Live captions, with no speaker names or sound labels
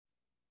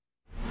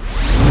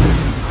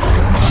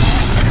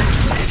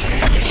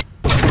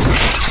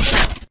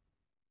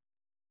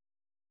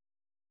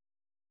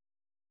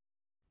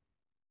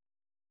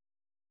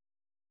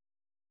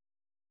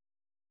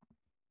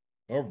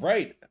All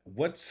right.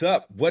 What's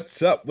up?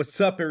 What's up?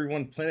 What's up,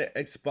 everyone? Planet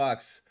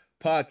Xbox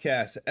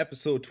Podcast,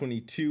 episode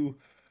 22.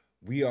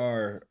 We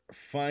are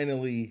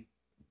finally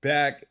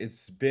back.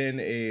 It's been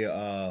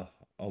a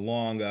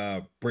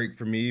long break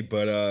for me,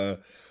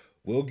 but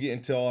we'll get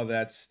into all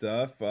that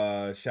stuff.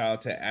 Shout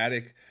out to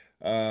Attic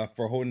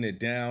for holding it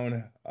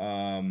down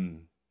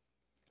on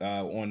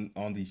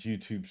these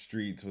YouTube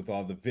streets with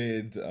all the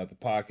vids, the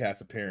podcast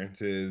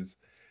appearances,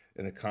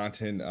 and the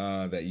content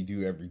that you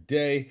do every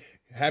day.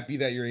 Happy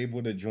that you're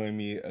able to join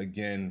me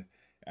again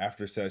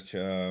after such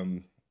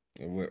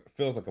what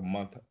feels like a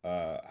month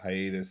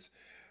hiatus.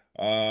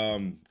 How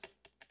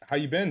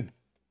you been?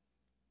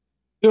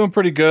 Doing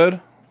pretty good.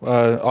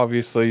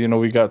 Obviously,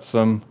 we got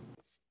some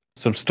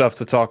stuff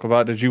to talk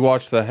about. Did you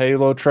watch the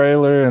Halo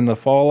trailer and the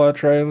Fallout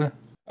trailer?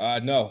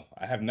 No,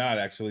 I have not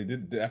actually.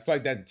 I feel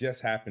like that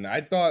just happened.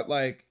 I thought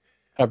like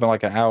Happened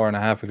like an hour and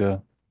a half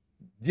ago.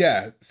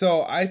 yeah.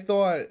 So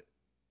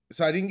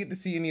I didn't get to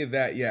see any of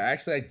that. Yeah,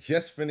 actually, I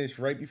just finished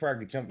right before I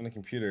could jump on the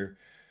computer.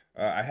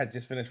 I had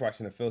just finished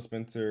watching the Phil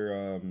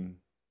Spencer,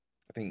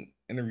 I think,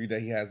 interview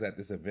that he has at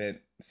this event,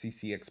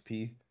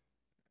 CCXP,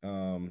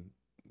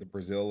 the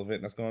Brazil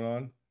event that's going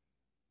on.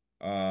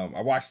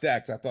 I watched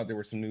that because I thought there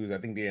was some news. I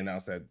think they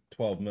announced that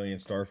 12 million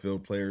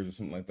Starfield players or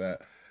something like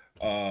that.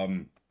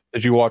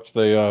 Did you watch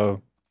the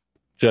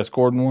Jess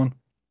Gordon one?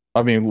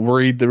 I mean,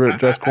 read the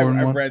Jess Gordon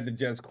I one? read the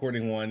Jess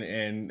Cording one,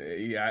 and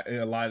yeah,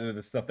 a lot of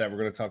the stuff that we're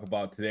going to talk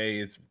about today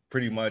is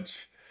pretty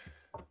much,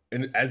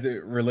 and as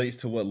it relates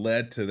to what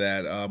led to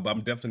that. But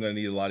I'm definitely going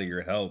to need a lot of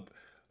your help,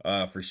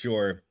 for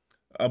sure.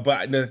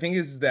 But the thing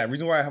is that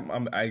reason why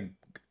I'm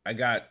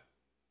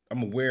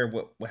aware of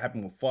what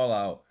happened with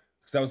Fallout,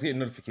 because I was getting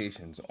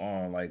notifications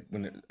on like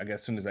I guess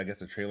as soon as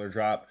the trailer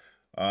dropped,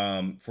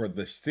 for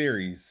the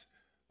series,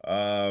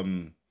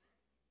 and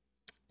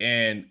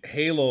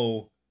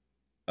Halo.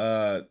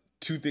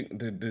 Two things.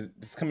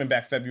 It's coming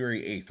back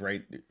February 8th,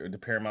 right? The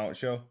Paramount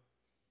show.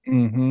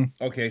 Mm-hmm.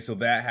 Okay, so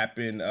that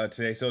happened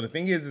today. So the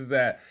thing is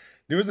that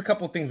there was a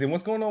couple of things. And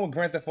what's going on with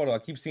Grand Theft Auto? I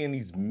keep seeing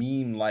these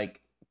meme like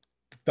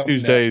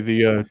Tuesday,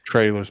 the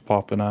trailer's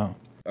popping out.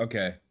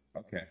 Okay.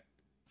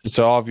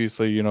 So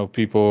obviously,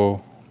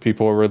 people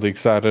are really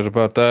excited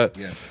about that.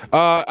 Yeah.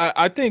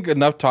 I think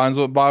enough times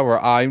went by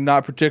where I'm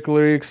not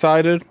particularly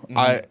excited.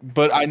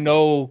 But I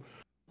know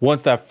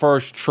once that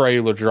first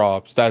trailer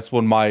drops, that's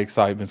when my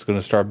excitement's going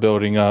to start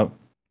building up.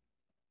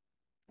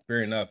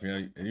 Fair enough.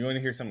 You want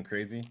to hear something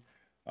crazy?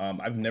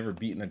 I've never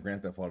beaten a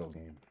Grand Theft Auto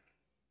game.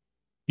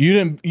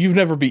 You've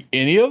never beat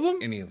any of them?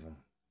 Any of them.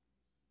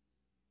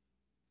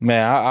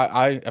 Man,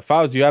 I if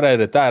I was you, I'd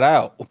edit that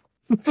out.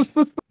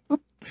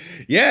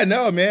 Yeah,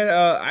 no, man.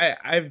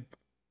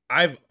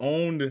 I've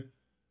owned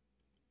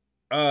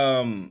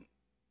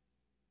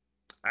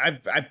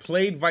I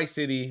played Vice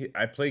City.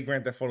 I played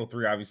Grand Theft Auto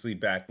 3, obviously,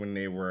 back when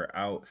they were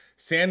out.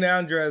 San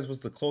Andreas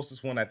was the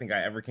closest one I think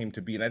I ever came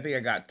to beat. And I think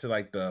I got to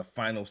like the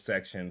final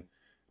section,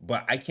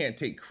 but I can't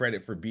take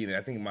credit for beating it.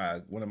 I think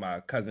one of my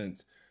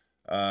cousins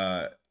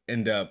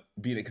ended up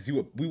beating it because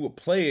we would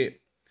play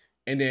it,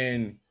 and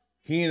then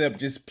he ended up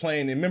just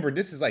playing. And remember,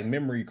 this is like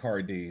memory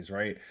card days,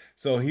 right?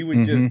 So he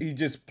would he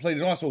just played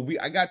it on. So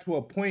I got to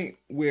a point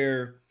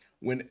where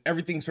when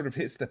everything sort of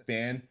hits the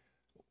fan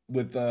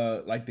with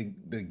like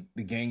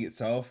the gang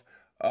itself,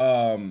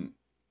 and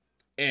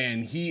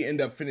he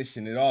ended up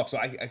finishing it off. So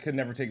I could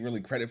never take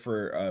really credit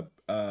for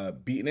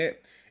beating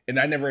it, and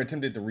I never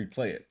attempted to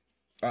replay it.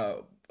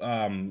 I've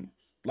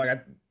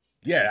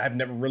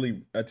never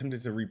really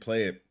attempted to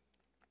replay it.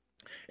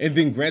 And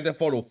then Grand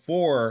Theft Auto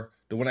 4,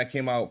 the one that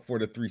came out for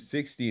the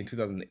 360 in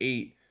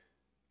 2008,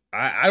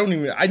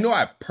 I know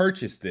I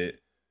purchased it,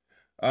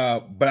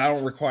 but I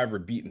don't recall ever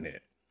beating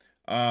it.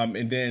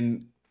 And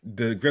then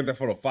the Grand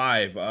Theft Auto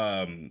 5,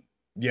 I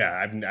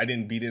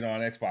didn't beat it on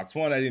Xbox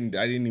One. I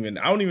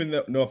don't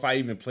even know if I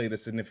even played a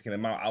significant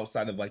amount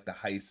outside of like the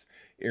heist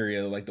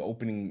area, like the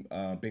opening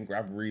bank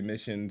robbery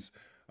missions.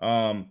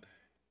 And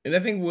I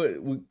think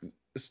what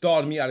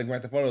stalled me out of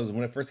Grand Theft Auto is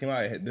when it first came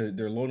out,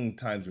 their loading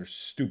times were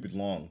stupid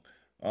long.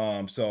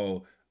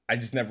 So I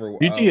just never.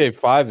 GTA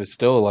 5 is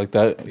still like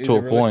that to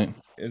a point.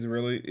 Is it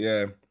really?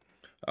 Yeah.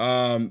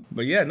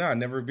 But yeah, no, I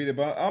never beat it.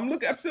 But I'm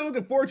still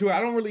looking forward to it. I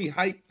don't really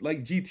hype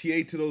like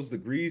GTA to those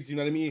degrees. You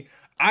know what I mean?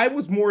 I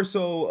was more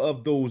so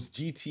of those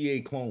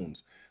GTA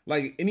clones.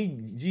 Like any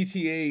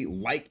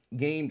GTA like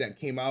game that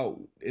came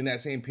out in that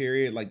same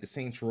period, like the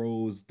Saints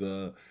Rows,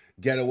 the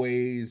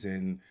Getaways,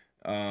 and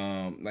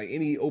like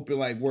any open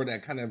like world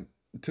that kind of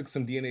took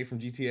some DNA from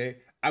GTA,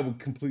 I would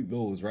complete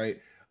those,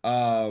 right?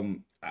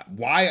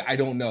 Why I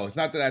don't know. It's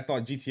not that I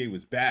thought GTA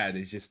was bad.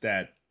 It's just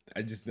that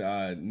I just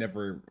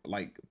never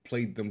like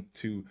played them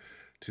to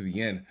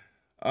the end.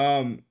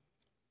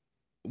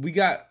 We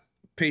got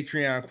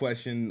Patreon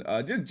question,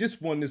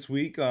 just one this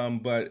week,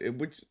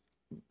 which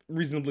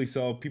reasonably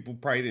so. People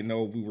probably didn't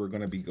know we were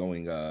gonna be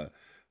going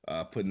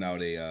putting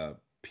out a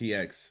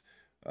PX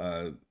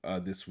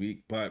this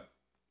week, but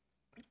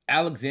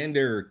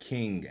Alexander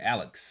King,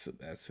 Alex,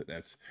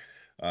 that's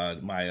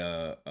my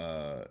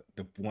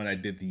the one I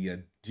did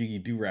the Jiggy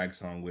Durag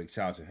song with.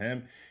 Shout out to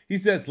him. He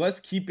says, "Let's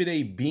keep it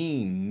a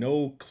bean,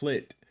 no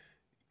clit.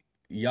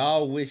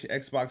 Y'all wish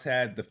Xbox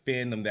had the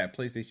fandom that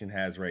PlayStation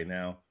has right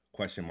now?"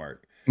 Question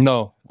mark.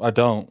 No, I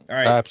don't. All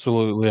right.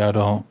 Absolutely, I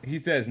don't. He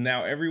says,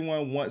 "Now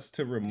everyone wants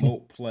to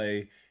remote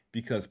play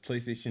because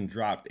PlayStation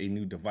dropped a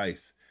new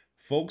device.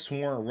 Folks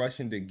weren't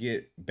rushing to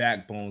get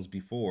backbones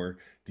before.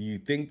 Do you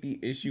think the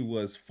issue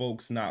was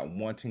folks not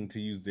wanting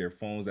to use their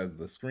phones as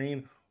the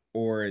screen,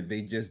 or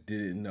they just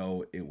didn't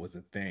know it was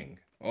a thing?"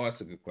 Oh,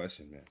 that's a good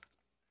question, man.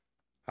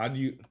 How do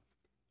you?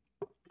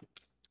 I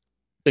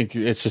think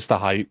it's just the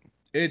hype.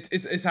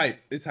 It's hype.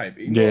 It's hype.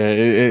 You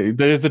Yeah, know?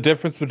 there's a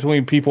difference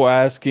between people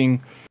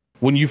asking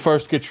when you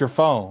first get your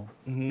phone.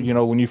 Mhm. You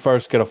know, when you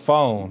first get a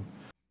phone,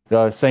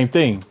 same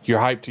thing. You're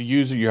hyped to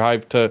use it. You're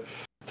hyped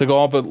to go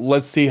on. But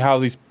let's see how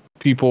these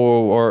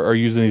people are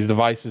using these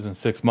devices in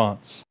 6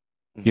 months.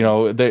 Mhm. You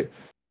know, they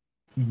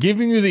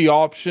giving you the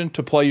option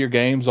to play your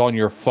games on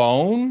your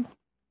phone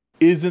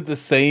isn't the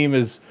same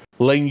as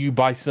letting you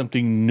buy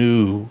something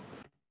new.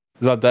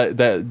 That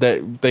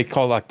they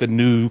call like the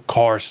new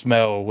car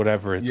smell or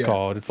whatever it's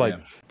called. It's like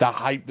the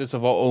hypeness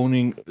of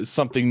owning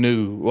something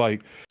new.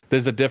 Like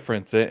there's a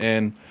difference,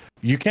 and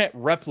you can't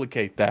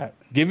replicate that.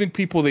 Giving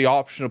people the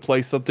option to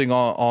play something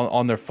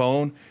on their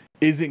phone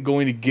isn't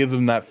going to give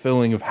them that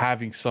feeling of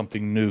having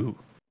something new.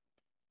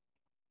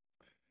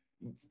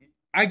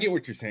 I get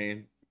what you're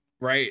saying,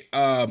 right?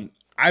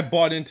 I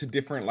bought into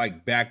different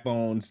like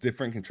backbones,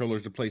 different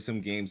controllers to play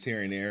some games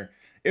here and there.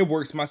 It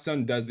works. My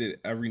son does it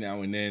every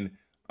now and then.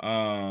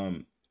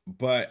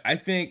 But I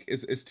think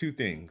it's two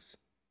things.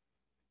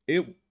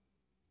 It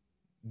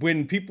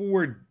When people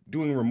were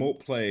doing remote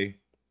play,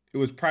 it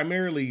was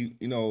primarily,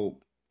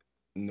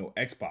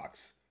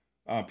 Xbox.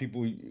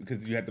 People,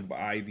 because you had to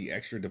buy the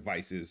extra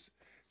devices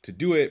to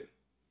do it.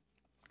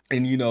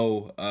 And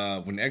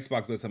when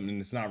Xbox does something,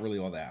 it's not really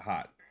all that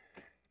hot.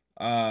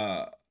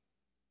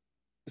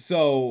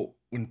 So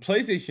when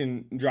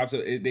PlayStation drops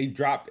it, they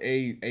dropped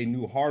a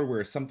new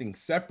hardware, something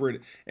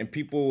separate, and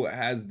people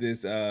has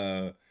this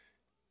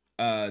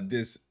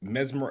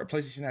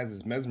PlayStation has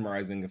this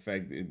mesmerizing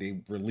effect.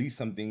 They release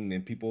something,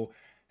 then people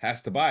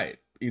has to buy it,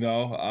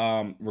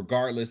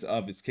 regardless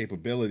of its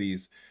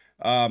capabilities.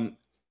 I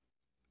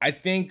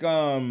think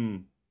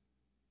the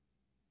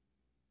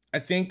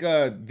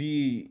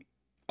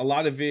a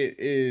lot of it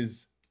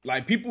is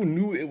like people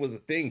knew it was a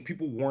thing.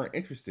 People weren't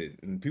interested,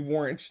 and people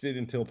weren't interested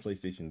until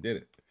PlayStation did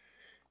it.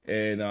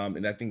 And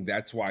I think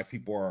that's why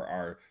people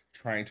are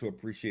trying to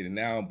appreciate it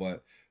now.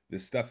 But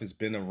this stuff has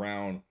been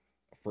around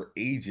for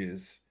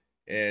ages,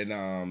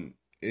 and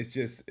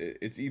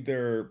it's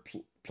either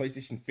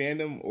PlayStation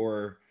fandom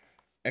or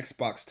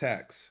Xbox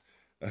tax.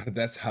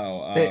 That's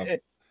how.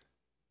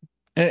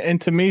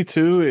 And to me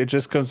too, it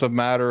just comes a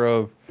matter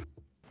of,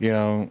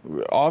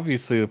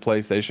 obviously the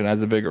PlayStation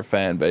has a bigger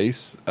fan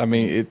base. I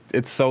mean,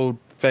 it's so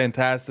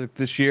fantastic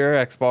this year.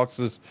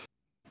 Xbox is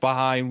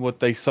behind what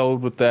they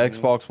sold with the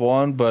Xbox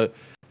One, but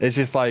it's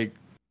just like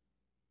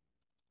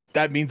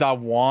that means I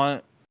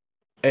want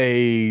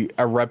a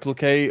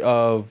replicate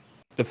of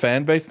the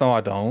fan base. No, I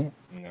don't.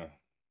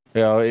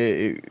 Yeah.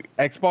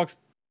 Xbox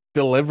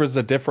delivers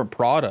a different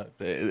product.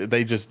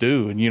 They just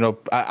do, and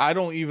I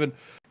don't even.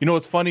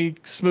 It's funny,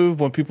 Smooth,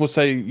 when people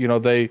say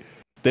they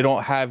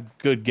don't have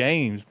good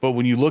games, but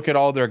when you look at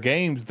all their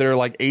games, they're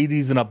like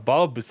 80s and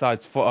above.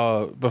 Besides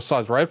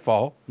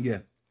Redfall, yeah.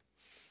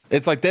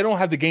 It's like they don't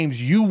have the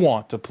games you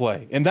want to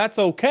play, and that's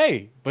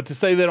okay. But to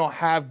say they don't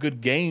have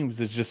good games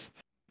is just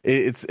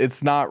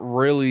it's not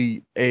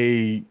really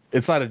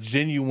it's not a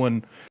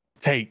genuine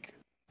take.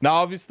 Now,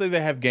 obviously,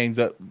 they have games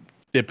that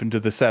dip into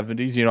the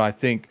 70s. I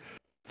think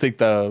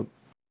the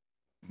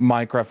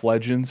Minecraft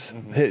Legends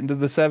hit into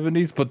the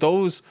 70s, but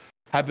those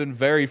have been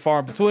very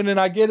far in between. And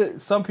I get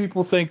it. Some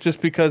people think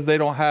just because they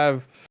don't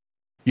have,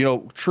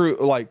 true,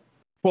 like,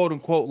 quote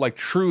unquote, like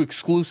true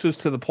exclusives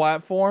to the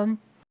platform,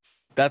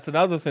 that's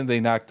another thing they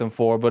knocked them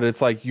for. But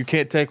it's like you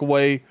can't take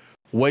away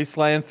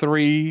Wasteland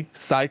 3,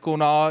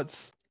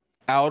 Psychonauts,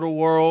 Outer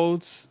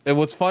Worlds. And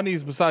what's funny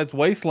is besides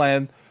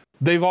Wasteland,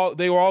 they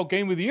were all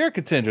Game of the Year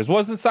contenders.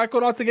 Wasn't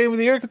Psychonauts a Game of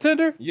the Year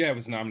contender? Yeah, it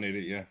was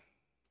nominated. Yeah.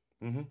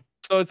 Mm-hmm.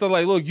 So it's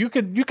like, look, you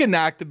can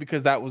knock it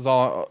because that was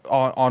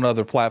on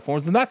other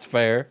platforms, and that's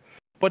fair.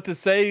 But to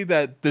say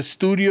that the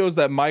studios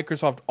that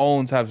Microsoft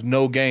owns have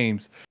no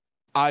games,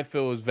 I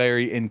feel is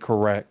very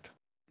incorrect.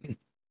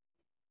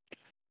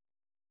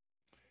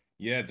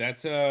 Yeah,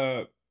 that's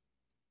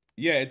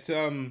it's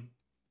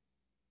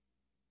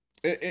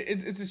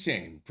a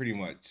shame, pretty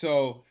much.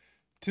 So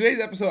today's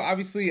episode,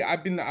 obviously,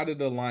 I've been out of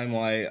the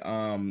limelight,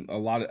 a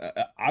lot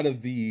of out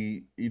of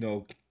the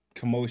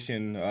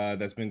commotion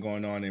that's been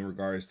going on in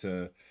regards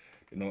to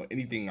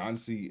anything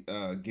honestly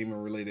gaming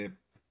related.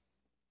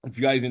 If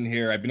you guys didn't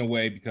hear, I've been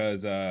away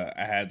because I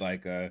had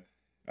like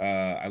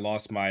I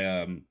lost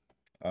my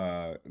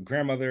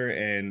grandmother,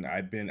 and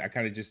I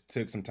kind of just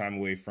took some time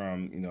away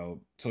from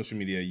social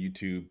media,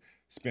 YouTube,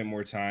 spent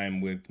more time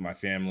with my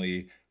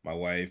family, my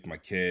wife, my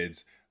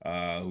kids,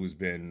 who's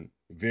been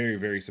very,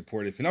 very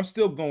supportive, and I'm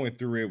still going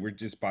through it. We're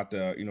just about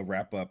to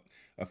wrap up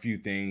a few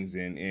things,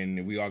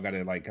 and we all got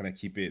to like kind of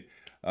keep it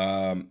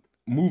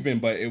moving.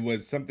 But it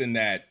was something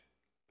that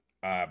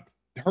uh,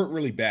 hurt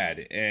really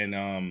bad,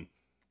 and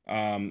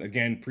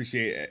again,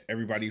 appreciate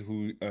everybody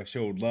who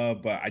showed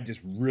love, but I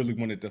just really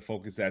wanted to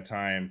focus that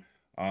time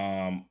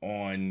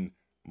on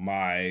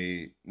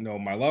my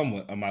my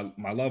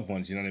my loved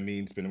ones, you know what I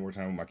mean, spending more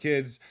time with my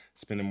kids,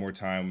 spending more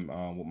time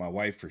with my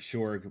wife for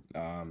sure.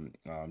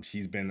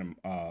 She's been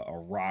a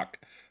rock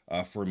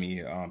for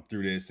me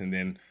through this, and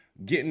then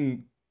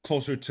getting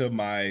closer to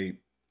my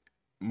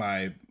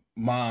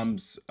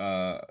mom's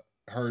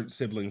her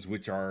siblings,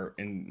 which are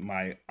in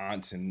my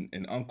aunts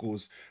and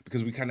uncles,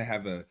 because we kind of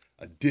have a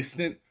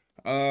distant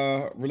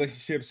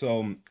relationship.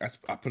 So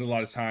I put a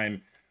lot of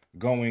time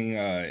going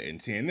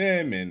and seeing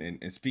them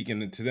and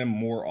speaking to them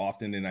more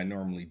often than I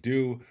normally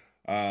do.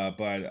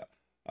 But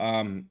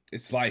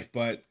it's life.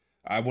 But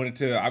I wanted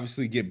to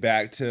obviously get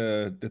back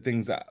to the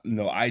things that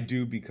I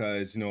do,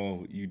 because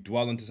you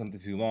dwell into something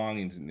too long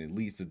and it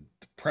leads to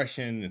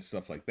depression and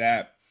stuff like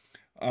that.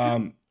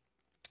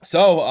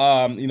 So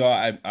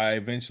I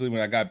eventually,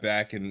 when I got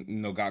back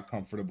and got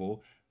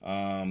comfortable,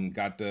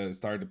 got to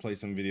started to play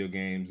some video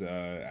games.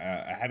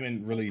 I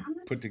haven't really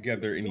put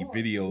together any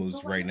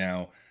videos right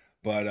now,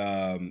 but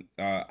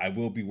I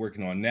will be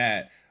working on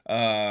that.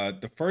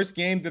 The first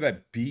game that I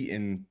beat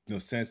in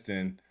since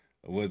then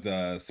was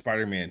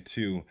Spider-Man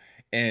 2.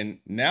 And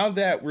now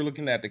that we're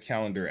looking at the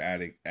calendar,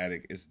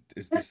 addict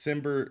is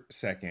December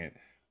 2nd.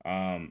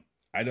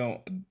 I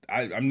don't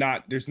I'm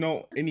not there's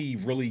no any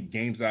really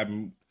games that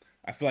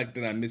I feel like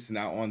that I'm missing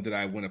out on that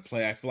I want to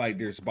play. I feel like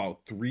there's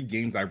about 3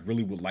 games I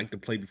really would like to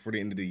play before the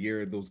end of the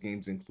year. Those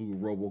games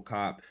include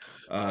RoboCop,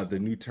 the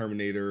new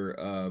Terminator,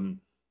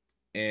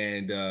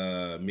 and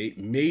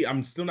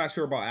I'm still not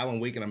sure about Alan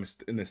Wake, and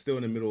still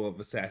in the middle of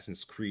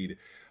Assassin's Creed,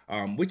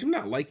 which I'm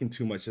not liking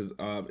too much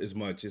as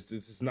much.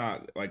 It's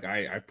not like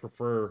I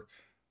prefer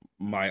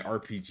my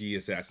RPG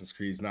Assassin's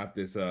Creed. It's not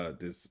this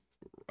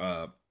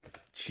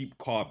cheap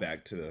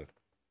callback to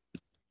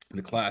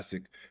the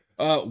classic.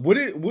 What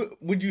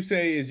would you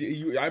say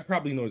is I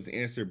probably know this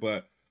answer,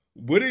 but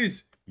what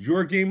is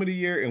your game of the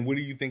year, and what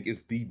do you think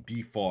is the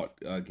default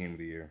game of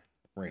the year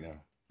right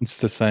now? It's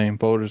the same.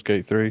 Baldur's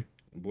Gate 3.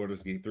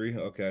 Baldur's Gate 3.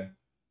 Okay.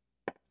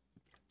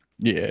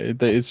 Yeah,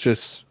 it's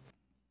just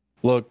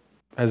look.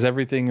 Has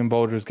everything in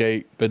Baldur's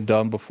Gate been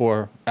done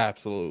before?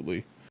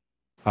 Absolutely.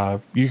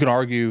 You can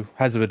argue,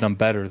 has it been done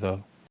better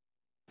though?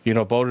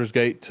 Baldur's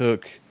Gate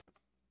took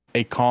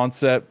a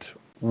concept,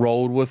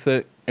 rolled with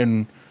it,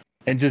 and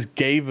just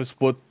gave us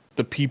what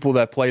the people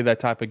that play that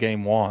type of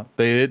game want.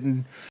 They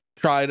didn't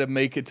try to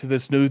make it to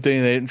this new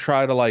thing. They didn't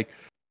try to like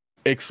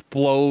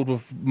explode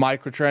with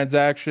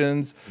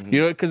microtransactions,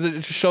 because it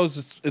just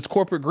shows it's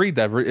corporate greed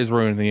that is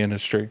ruining the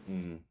industry.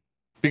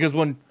 Because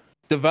when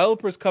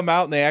developers come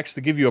out and they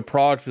actually give you a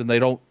product and they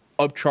don't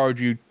upcharge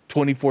you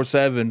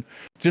 24/7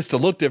 just to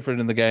look different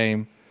in the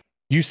game,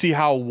 you see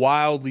how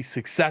wildly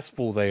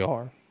successful they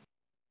are.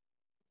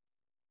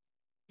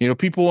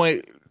 People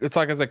ain't. It's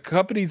like, as a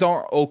companies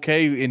aren't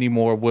okay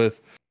anymore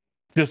with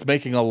just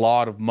making a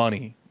lot of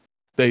money.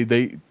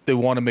 They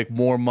want to make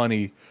more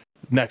money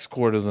next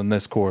quarter than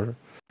this quarter.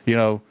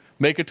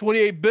 Making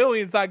 28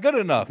 billion is not good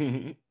enough.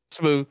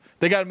 Smooth.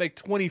 They got to make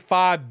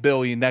 25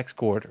 billion next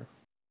quarter.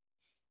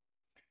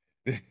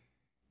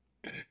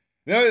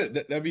 No,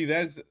 I mean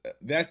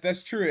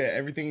that's true.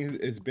 Everything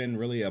has been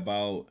really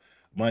about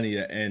money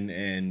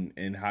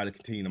and how to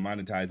continue to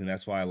monetize, and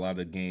that's why a lot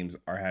of games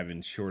are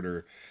having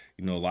shorter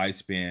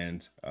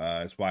lifespans.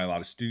 That's why a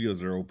lot of studios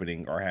that are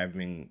opening are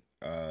having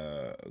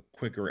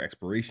quicker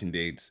expiration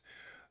dates.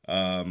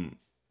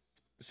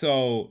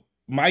 So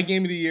my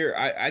game of the year,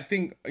 I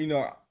think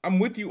I'm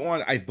with you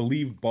on. I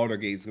believe Baldur's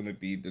Gate is going to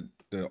be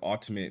the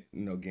ultimate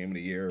game of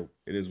the year.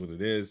 It is what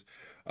it is.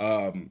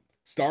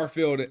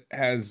 Starfield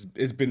has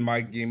been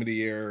my game of the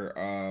year.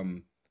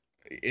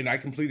 And I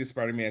completed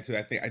Spider-Man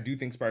 2. I do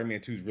think Spider-Man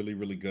 2 is really,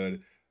 really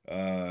good.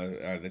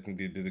 I think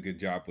they did a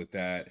good job with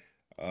that.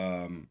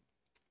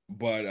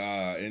 But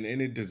and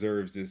it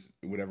deserves this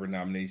whatever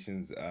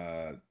nominations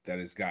that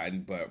it's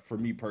gotten. But for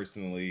me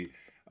personally,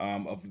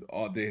 of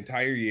all the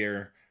entire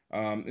year,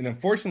 and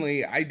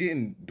unfortunately, I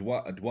didn't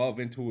delve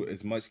into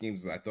as much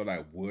games as I thought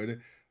I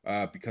would,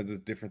 because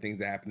of different things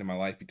that happened in my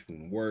life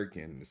between work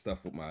and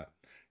stuff with my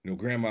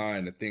grandma,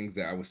 and the things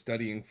that I was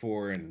studying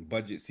for, and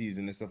budget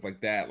season and stuff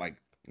like that. Like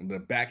the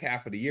back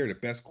half of the year, the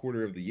best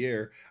quarter of the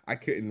year, I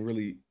couldn't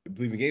really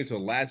believe in games. So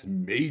the last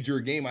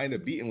major game I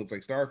ended up beating was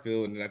like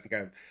Starfield, and then I think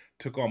I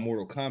took on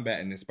Mortal Kombat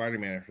and then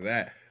Spider-Man after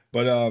that.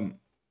 But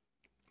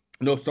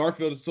no,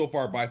 Starfield is so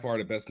far by far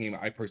the best game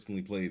I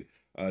personally played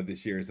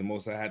this year. It's the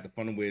most I had the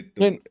fun with.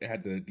 It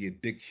had the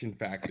addiction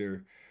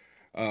factor.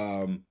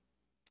 And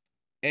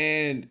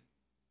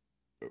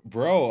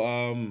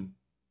bro,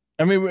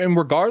 I mean, and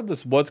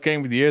regardless of what's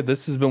game of the year,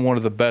 this has been one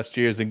of the best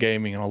years in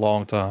gaming in a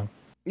long time.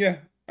 Yeah,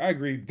 I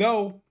agree.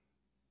 Though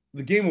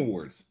the Game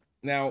Awards.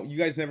 Now, you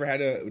guys never had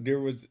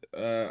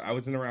I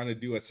wasn't around to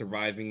do a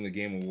surviving the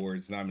Game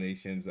Awards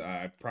nominations.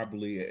 I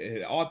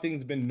probably, all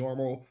things been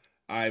normal,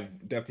 I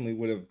definitely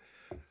would have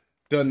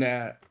done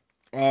that.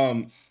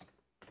 Um,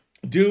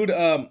 dude,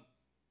 I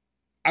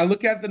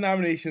look at the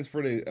nominations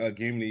for the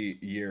Game of the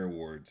Year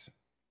awards,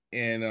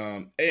 and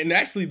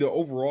actually the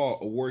overall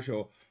award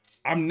show.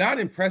 I'm not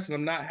impressed and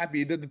I'm not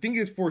happy. The thing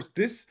is, for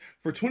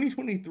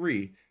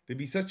 2023 to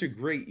be such a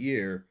great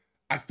year,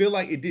 I feel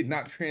like it did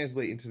not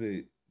translate into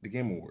the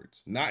Game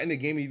Awards, not in the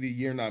Game of the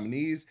Year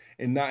nominees,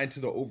 and not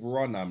into the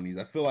overall nominees.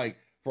 I feel like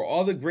for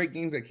all the great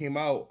games that came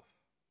out,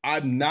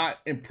 I'm not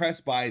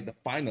impressed by the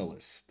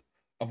finalists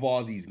of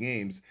all these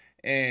games.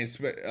 And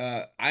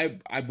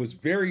I was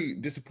very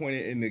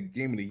disappointed in the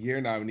Game of the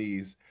Year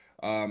nominees.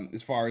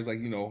 As far as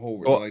like whole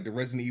Well, like the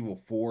Resident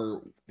Evil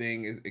 4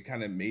 thing, it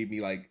kind of made me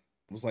like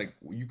was like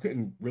you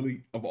couldn't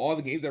really of all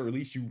the games that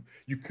released you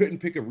couldn't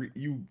pick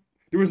you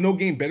there was no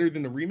game better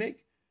than the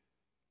remake.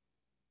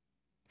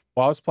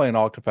 I was playing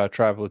Octopath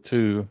Traveler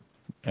 2,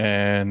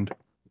 and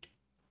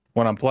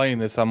when I'm playing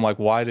this, I'm like,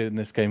 why didn't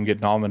this game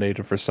get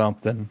nominated for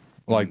something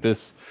like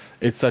this?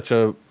 It's such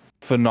a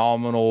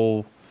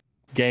phenomenal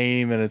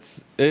game, and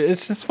it's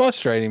just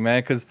frustrating,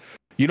 man. Because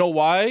you know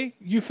why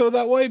you feel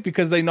that way?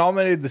 Because they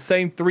nominated the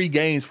same 3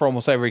 games for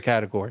almost every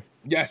category.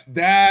 Yes,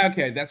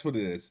 okay, that's what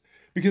it is.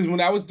 Because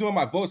when I was doing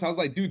my votes, I was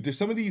like, dude, there's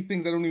some of these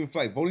things I don't even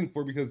feel like voting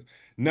for because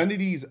none of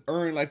these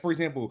earn, like, for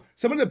example,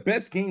 some of the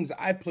best games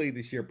I played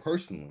this year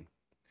personally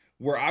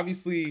were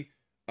obviously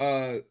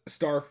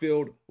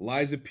Starfield,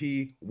 Lies of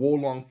P,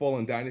 Wolong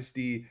Fallen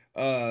Dynasty.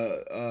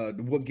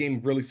 What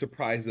game really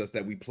surprised us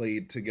that we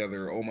played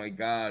together? Oh my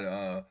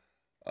god,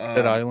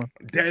 Dead Island.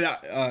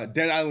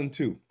 Dead Island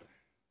 2.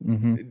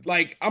 Mm-hmm.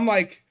 Like I'm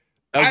like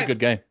That was a good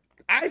game.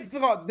 I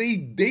thought they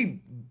did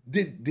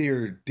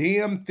their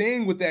damn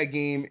thing with that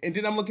game, and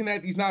then I'm looking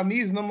at these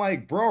nominees, and I'm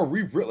like, bro,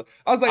 we really.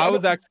 I was like, I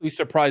was actually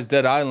surprised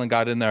Dead Island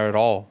got in there at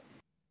all.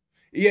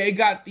 yeah, it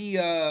got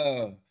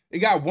it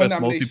got one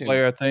Best nomination.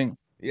 multiplayer, I think.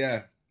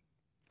 Yeah,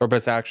 or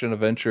best action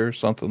adventure,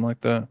 something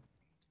like that.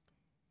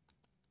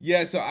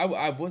 Yeah, so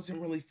I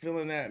wasn't really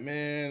feeling that,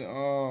 man.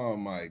 Oh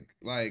my,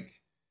 like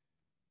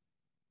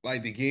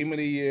the Game of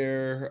the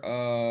Year,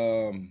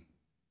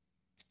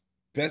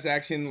 best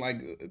action,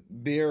 like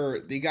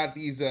they got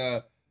these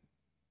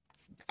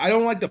I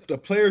don't like the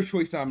player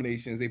choice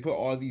nominations. They put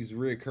all these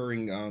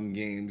reoccurring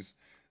games.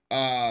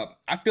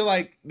 I feel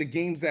like the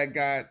games that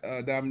got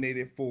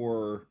nominated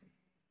for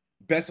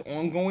best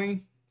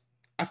ongoing,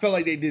 I felt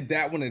like they did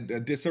that one a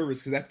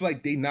disservice because I feel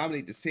like they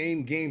nominate the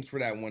same games for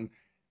that one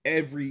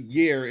every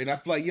year, and I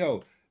feel like,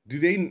 yo, do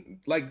they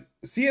like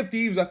Sea of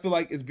Thieves? I feel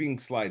like is being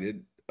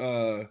slighted.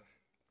 I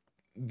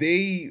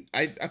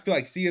feel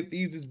like Sea of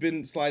Thieves has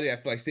been slighted. I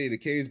feel like State of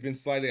Decay has been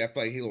slighted. I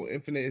feel like Halo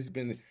Infinite has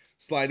been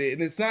slighted,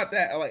 and it's not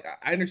that like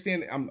I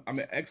understand. I'm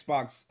an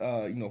Xbox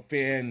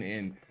fan,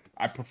 and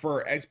I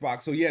prefer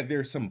Xbox. So yeah,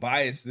 there's some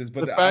biases,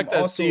 but the fact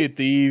that Sea of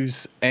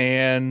Thieves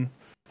and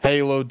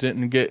Halo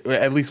didn't get,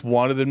 at least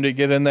one of them to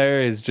get in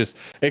there, is just,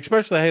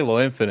 especially Halo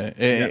Infinite.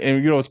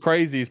 And what's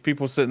crazy is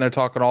people sitting there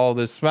talking all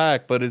this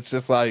smack, but it's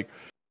just like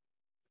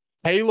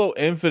Halo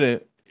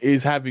Infinite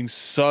is having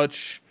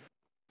such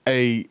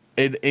an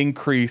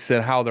increase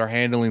in how they're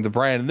handling the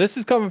brand. And this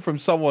is coming from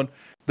someone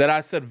that I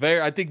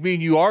think me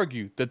and you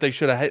argued that they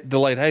should have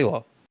delayed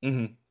Halo.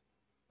 Mm-hmm.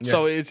 Yeah.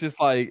 So it's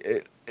just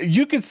like,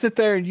 you can sit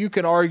there and you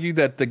can argue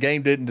that the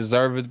game didn't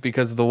deserve it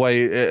because of the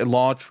way it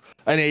launched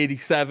an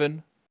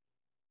 87.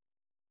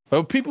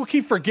 But people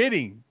keep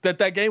forgetting that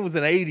game was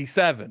an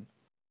 87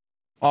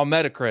 on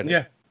Metacritic.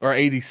 Yeah. Or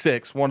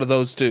 86, one of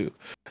those two.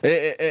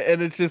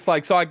 And it's just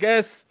like, so I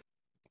guess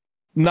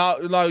now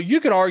you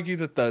can argue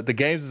that the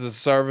games as a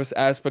service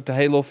aspect of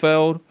Halo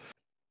failed,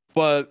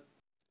 but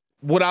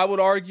what I would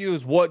argue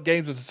is what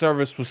games as a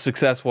service was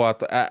successful out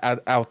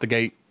the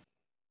gate.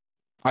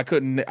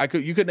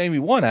 You could name me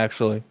one,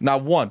 actually.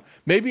 Not one.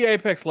 Maybe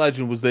Apex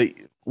Legend was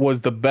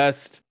the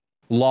best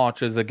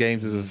launch as a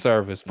games as a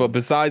service. But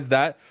besides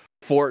that,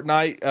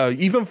 Fortnite,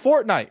 even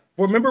Fortnite.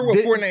 Remember what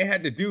Fortnite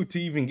had to do to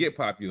even get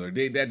popular?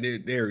 They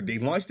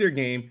launched their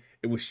game.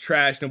 It was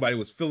trash. Nobody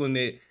was feeling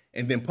it.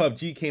 And then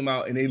PUBG came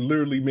out, and they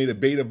literally made a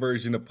beta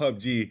version of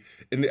PUBG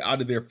out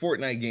of their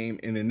Fortnite game,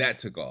 and then that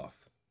took off.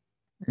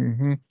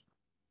 Mm-hmm.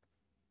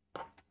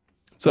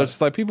 So it's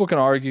just like, people can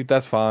argue.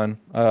 That's fine.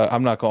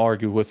 I'm not gonna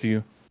argue with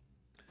you.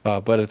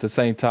 But at the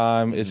same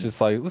time, it's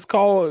just like, let's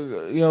call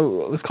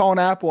an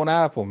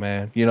apple,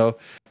 man.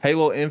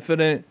 Halo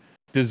Infinite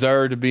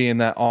deserved to be in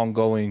that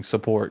ongoing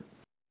support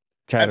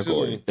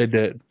category. Absolutely. It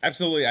did.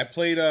 Absolutely. I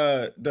played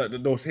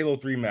those Halo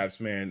 3 maps,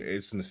 man.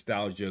 It's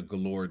nostalgia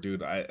galore,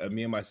 dude.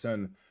 Me and my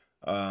son,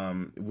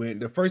 when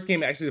the first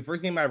game I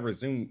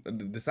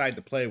decided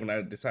to play, when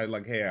I decided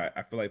like, hey,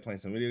 I feel like playing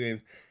some video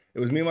games. It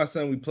was me and my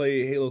son. We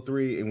played Halo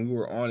 3 and we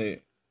were on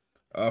it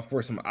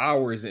for some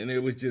hours, and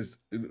it was just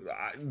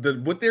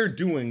what they're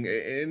doing,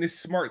 and it's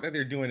smart that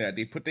they're doing that.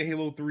 They put the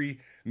Halo 3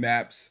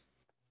 maps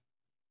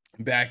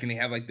back, and they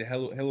have like the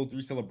Halo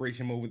 3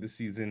 celebration mode with the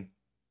season.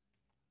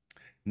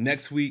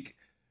 Next week,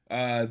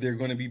 they're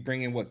going to be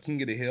bringing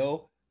King of the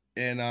Hill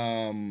and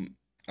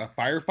a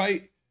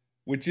Firefight,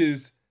 which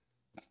is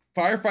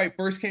Firefight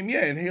first came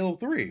in Halo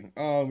 3.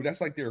 That's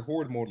like their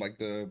horde mode, like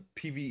the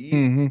PvE.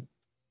 Mm-hmm.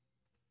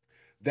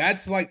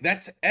 that's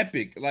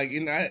epic. Like,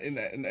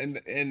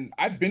 and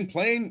I've been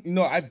playing. You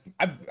know, I've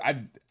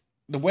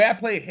the way I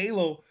play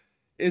Halo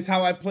is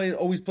how I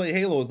always play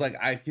Halo. Is like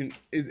I can.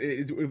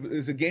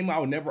 It's a game I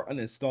will never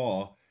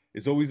uninstall.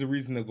 It's always a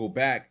reason to go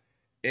back,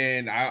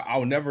 and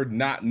I'll never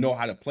not know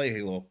how to play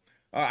Halo.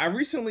 I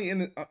recently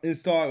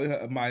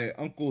installed my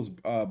uncle's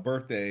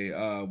birthday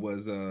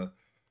was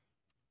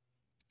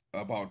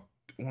about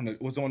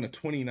was on the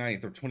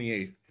 29th or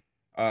 28th.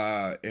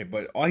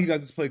 But all he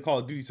does is play Call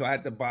of Duty, so I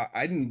had to buy.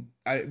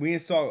 We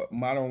installed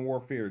Modern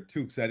Warfare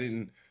 2 because I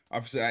didn't.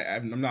 Obviously,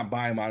 I'm not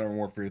buying Modern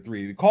Warfare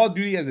 3. The Call of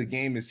Duty as a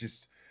game is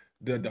just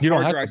the You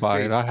don't hard have to drive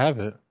buy it. I space. have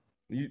it.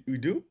 You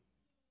do?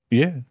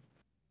 Yeah.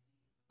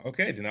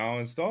 Okay, then I'll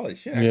install it.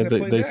 Shit, I Yeah, could have they,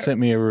 played they that. sent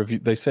me a review.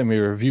 They sent me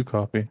a review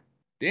copy.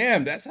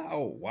 Damn, that's how.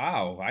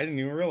 Wow, I didn't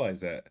even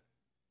realize that.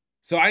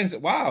 So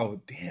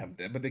wow, damn.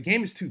 But the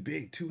game is too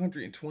big,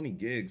 220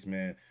 gigs,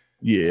 man.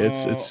 Yeah,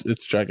 Uh,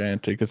 it's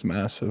gigantic. It's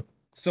massive.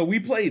 So we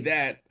played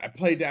that. I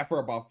played that for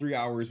about 3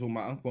 hours with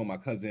my uncle and my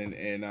cousin,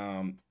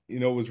 and you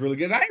know, it was really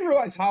good. And I didn't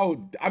realize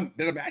that I'm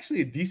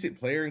actually a decent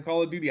player in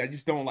Call of Duty. I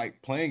just don't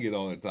like playing it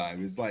all the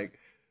time. It's like,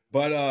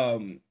 but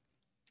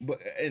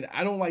and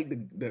I don't like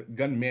the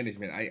gun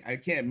management. I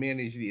can't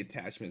manage the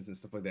attachments and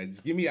stuff like that.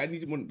 Just give me. I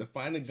need to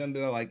find a gun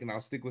that I like, and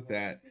I'll stick with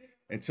that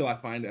until I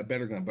find a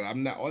better gun. But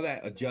I'm not all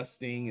that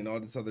adjusting and all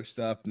this other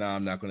stuff. No,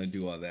 I'm not going to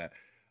do all that.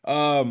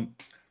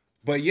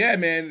 But yeah,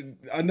 man,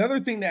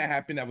 another thing that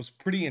happened that was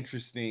pretty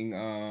interesting,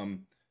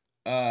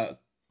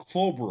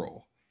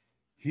 Clobro,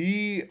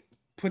 he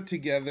put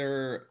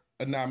together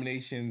a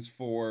nominations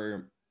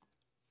for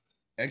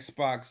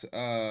Xbox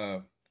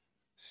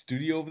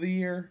Studio of the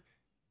Year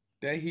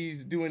that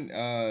he's doing,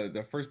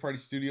 the first party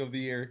studio of the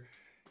year.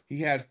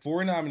 He had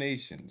 4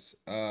 nominations.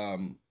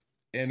 And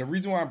the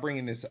reason why I'm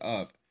bringing this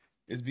up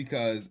is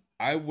because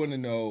I want to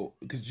know,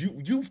 because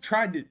you've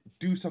tried to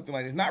do something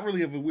like this, not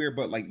really of a weird,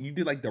 but like you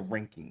did like the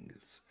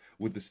rankings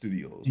with the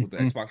studios, with the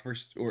Mhm. Xbox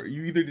first, or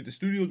you either did the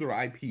studios or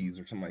IPs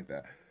or something like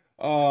that.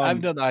 I haven't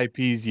Um, done the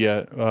IPs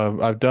yet.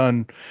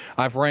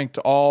 I've ranked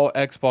all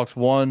Xbox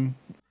One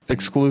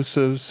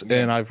exclusives, yeah,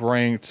 and I've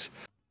ranked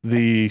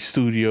the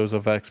studios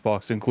of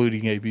Xbox,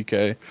 including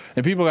ABK.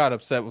 And people got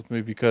upset with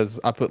me because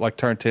I put like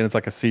Turn 10 as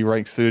like a C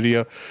rank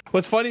studio.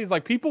 What's funny is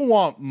like people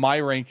want my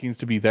rankings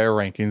to be their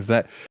rankings.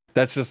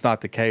 That's just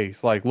not the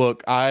case. Like,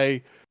 look,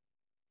 I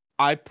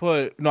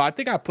put no, I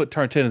think I put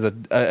Turn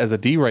 10 as a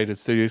D rated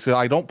studio, so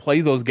I don't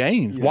play those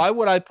games. yeah, Why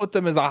would I put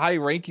them as a high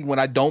ranking when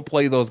I don't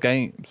play those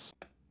games?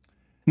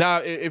 Now,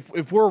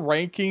 if we're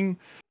ranking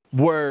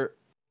where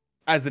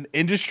as an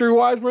industry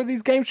wise where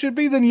these games should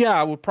be, then yeah,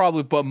 I would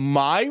probably. But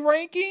my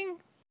ranking,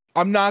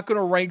 I'm not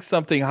gonna rank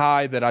something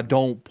high that I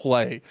don't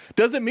play.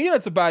 Doesn't mean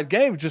it's a bad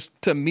game. Just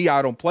to me,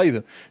 I don't play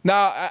them.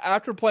 Now,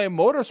 after playing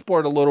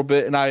Motorsport a little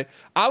bit, and I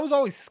was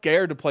always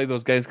scared to play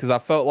those games because I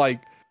felt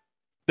like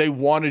they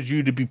wanted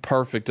you to be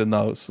perfect in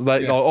those.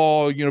 Like, yeah,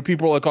 oh,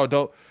 people are like, oh,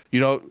 don't,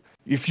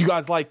 if you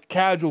guys like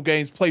casual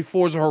games, play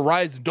Forza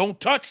Horizon. Don't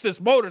touch this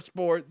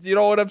motorsport. You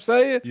know what I'm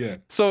saying? yeah.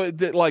 So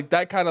like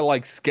that kind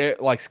of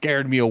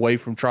scared me away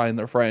from trying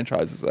their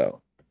franchises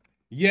out.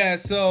 Yeah,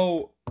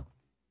 so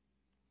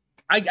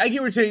I get what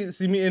you're saying,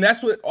 see me, and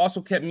that's what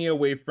also kept me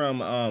away from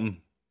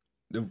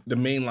the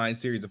mainline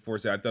series of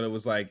Forza. I thought it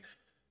was like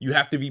you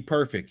have to be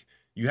perfect.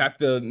 You have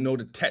to know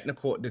the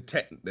technical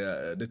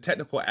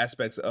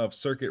aspects of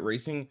circuit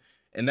racing,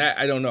 and that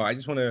I don't know. I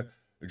just want to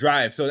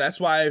drive. So that's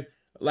why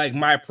like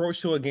my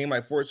approach to a game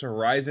like Forza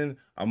Horizon,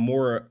 I'm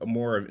more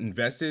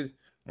invested.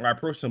 My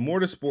approach to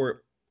Motorsport,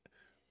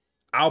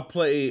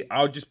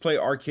 I'll just play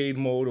arcade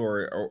mode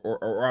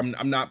or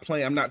I'm not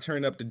playing, I'm not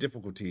turning up the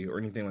difficulty or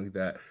anything like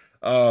that.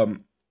 Or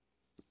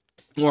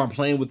I'm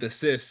playing with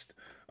assist.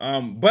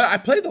 But I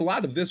played a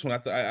lot of this one.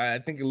 I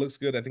think it looks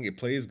good. I think it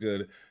plays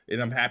good,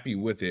 and I'm happy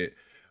with it.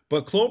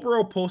 But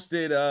Clobro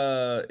posted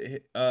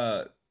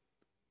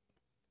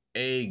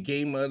a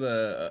game of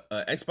the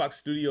Xbox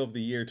Studio of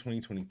the Year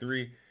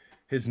 2023.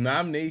 His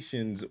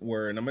nominations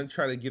were, and I'm gonna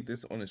try to get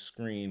this on the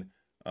screen.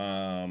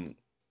 I'm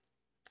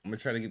gonna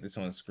try to get this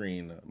on the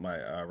screen,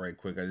 my right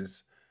quick. I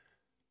just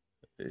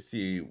let's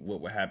see what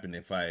would happen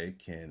if I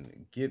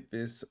can get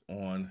this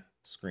on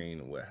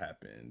screen. What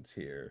happens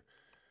here?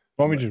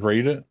 Want me to just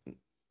read it?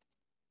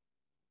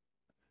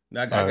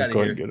 Now I All right, got it go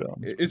ahead and here. get it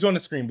on. It's on the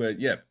screen, but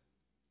yeah.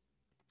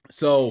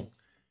 So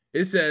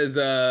it says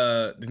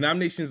the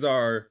nominations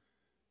are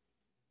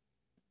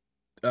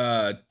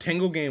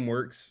Tango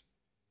Gameworks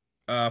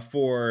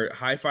for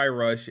Hi-Fi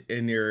Rush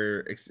and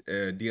their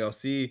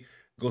DLC,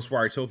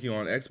 Ghostwire Tokyo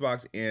on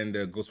Xbox, and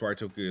Ghostwire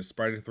Tokyo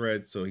Spider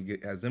Thread. So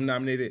has them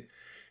nominated.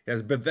 He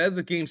has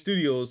Bethesda Game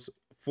Studios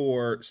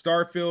for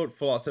Starfield,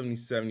 Fallout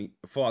 77,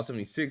 Fallout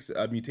 76,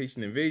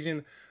 Mutation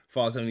Invasion,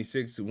 Fallout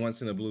 76,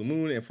 Once in a Blue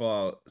Moon, and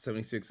Fallout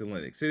 76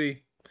 Atlantic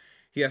City.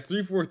 He has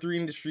 343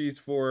 Industries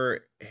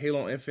for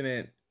Halo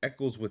Infinite,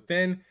 Echoes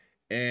Within,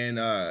 and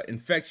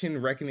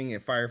Infection, Reckoning,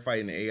 and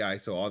Firefight and AI.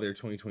 So all their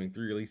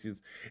 2023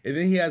 releases. And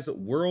then he has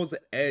World's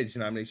Edge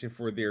nomination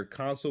for their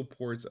console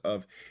ports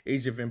of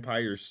Age of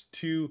Empires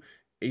 2,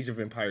 Age of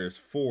Empires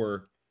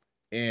 4,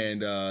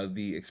 and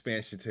the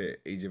expansion to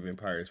Age of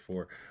Empires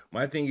 4.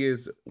 My thing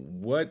is,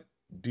 what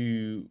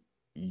do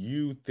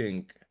you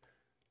think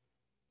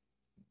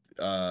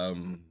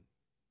um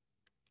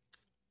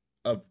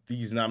of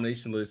these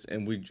nomination lists,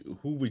 and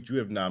who would you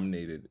have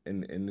nominated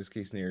in this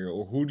case scenario,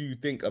 or who do you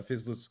think of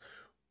his list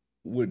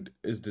would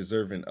is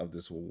deserving of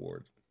this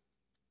award?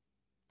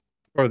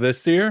 For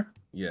this year,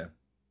 Yeah.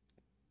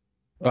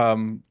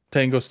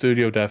 Tango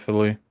Studio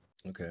definitely.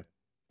 Okay.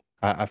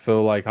 I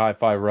feel like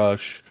Hi-Fi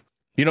Rush.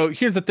 You know,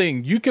 here's the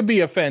thing: you can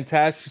be a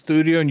fantastic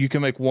studio and you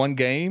can make one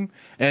game,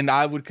 and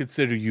I would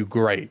consider you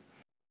great.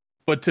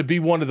 But to be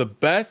one of the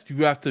best,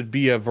 you have to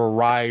be a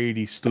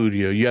variety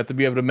studio. You have to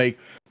be able to make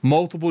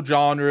multiple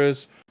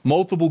genres,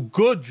 multiple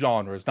good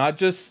genres, not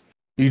just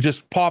you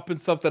just popping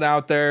something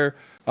out there.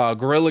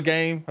 Gorilla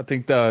Game, I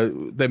think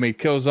they made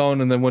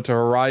Killzone and then went to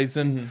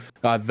Horizon.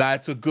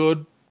 That's a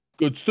good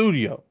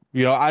studio.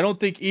 You know, I don't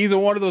think either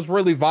one of those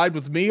really vibed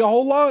with me a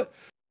whole lot,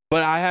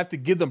 but I have to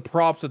give them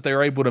props that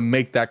they're able to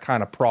make that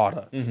kind of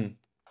product. You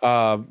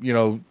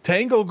know,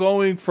 Tango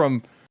going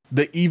from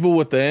the Evil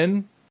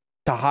Within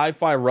to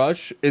Hi-Fi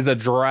Rush is a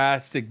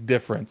drastic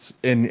difference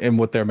in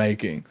what they're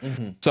making.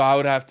 So I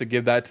would have to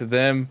give that to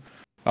them.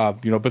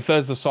 You know,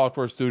 Bethesda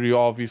Software Studio,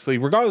 obviously,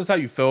 regardless how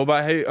you feel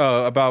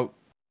about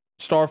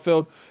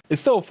Starfield, it's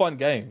still a fun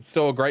game. It's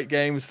still a great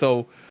game. It's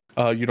still,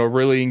 you know,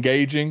 really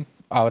engaging.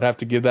 I would have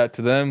to give that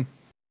to them.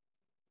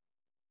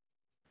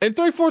 And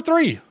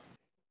 343,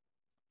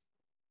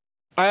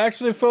 I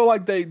actually feel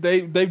like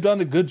they've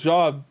done a good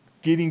job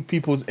getting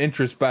people's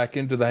interest back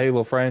into the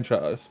Halo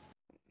franchise.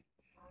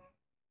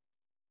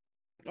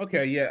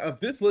 Okay, yeah. Of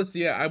this list,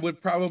 yeah, I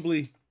would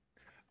probably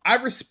I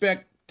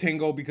respect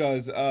Tango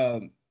because you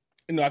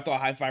know, I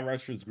thought Hi-Fi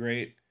Rush was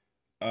great.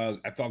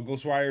 I thought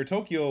Ghostwire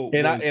Tokyo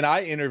was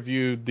I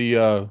interviewed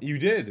the you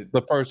did.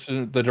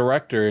 the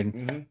director,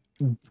 and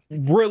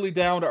really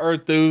down to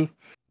earth dude.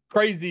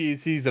 Crazy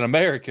is he's an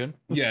American.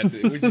 Yeah,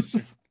 which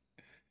is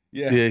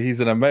yeah. Yeah, he's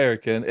an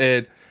American,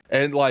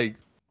 and like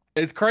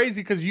it's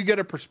crazy because you get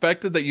a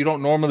perspective that you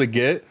don't normally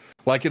get,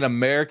 like an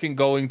American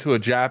going to a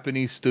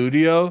Japanese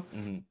studio,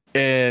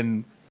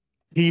 and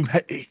he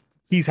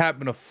he's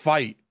having to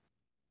fight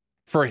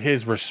for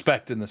his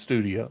respect in the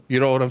studio.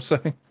 You know what I'm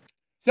saying?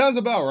 Sounds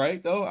about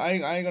right though. I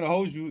ain't gonna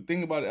hold you.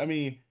 Think about it. I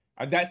mean,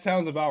 that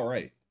sounds about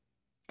right.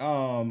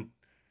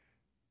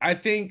 I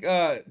think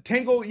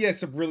Tango,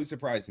 yes, really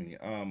surprised me.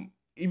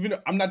 Even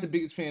I'm not the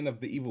biggest fan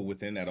of the Evil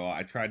Within at all.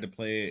 I tried to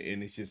play it,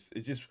 and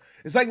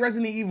it's like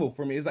Resident Evil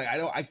for me. It's like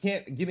I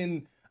can't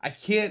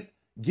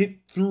get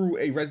through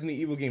a Resident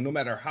Evil game, no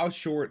matter how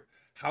short,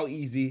 how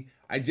easy.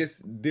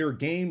 Their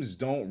games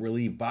don't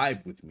really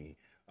vibe with me.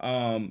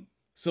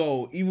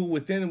 So Evil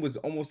Within was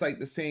almost like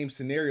the same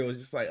scenario. It's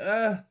just like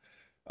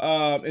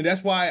and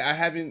that's why I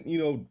haven't, you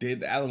know,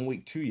 did Alan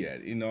Wake 2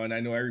 yet, you know, and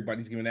I know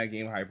everybody's giving that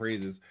game high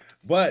praises.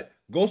 But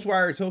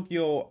Ghostwire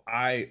Tokyo,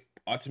 I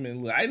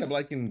ended up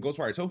liking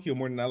Ghostwire Tokyo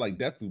more than I like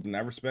Deathloop, and I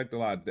respect a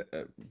lot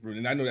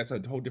and I know that's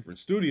a whole different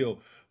studio,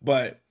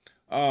 but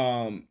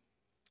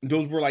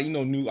those were like, you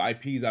know, new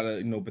IPs out of,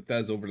 you know,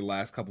 Bethesda over the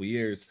last couple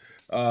years.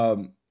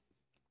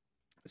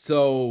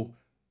 So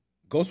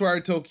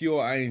Ghostwire Tokyo,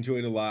 I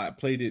enjoyed a lot.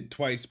 Played it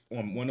twice,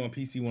 one on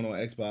PC, one on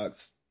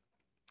Xbox.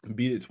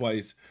 Beat it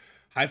twice.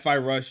 Hi-Fi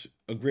Rush,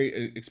 a great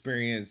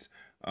experience.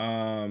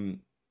 And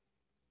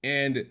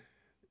I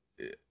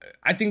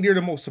think they're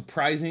the most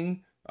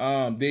surprising.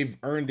 They've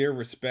earned their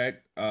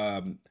respect.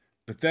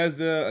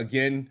 Bethesda,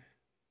 again,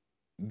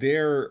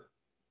 they're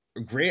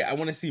great. I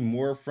want to see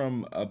more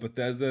from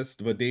Bethesda,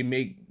 but they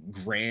make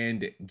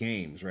grand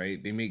games,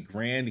 right? They make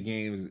grand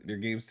games. Their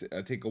games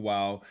take a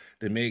while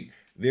to make.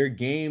 Their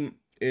game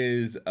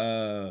is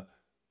my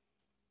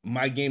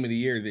game of the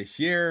year this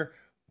year,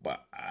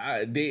 but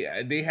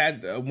they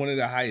had one of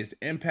the highest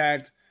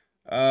impact.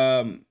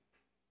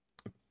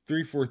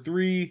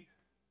 343.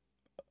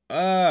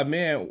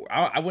 Man,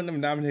 I wouldn't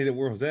have nominated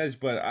World's Edge,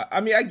 but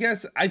I mean, I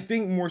guess I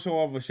think more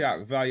so of a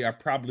shock value, I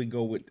probably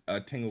go with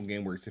Tango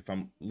Gameworks if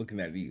I'm looking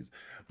at these.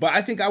 But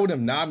I think I would have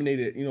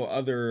nominated, you know,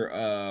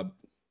 other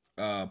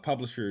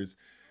publishers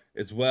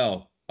as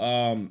well.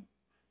 I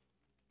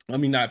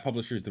mean, not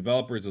publishers,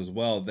 developers as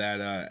well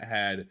that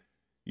had,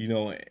 you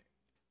know,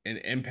 an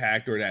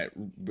impact or that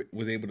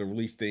was able to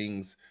release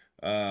things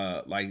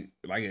like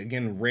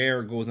again,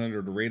 Rare goes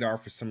under the radar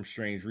for some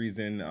strange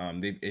reason.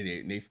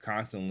 They've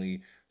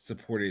constantly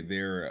supported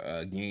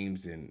their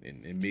games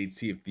and made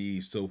Sea of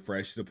Thieves so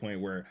fresh to the point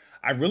where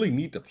I really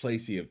need to play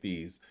Sea of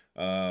Thieves.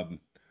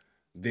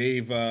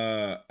 They've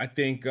I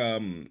think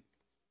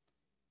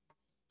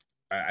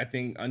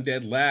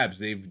Undead Labs,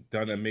 they've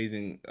done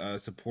amazing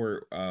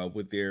support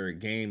with their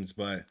games,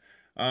 but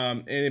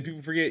and if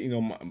people forget, you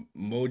know,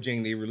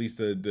 Mojang, they released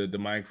the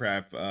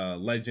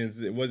Minecraft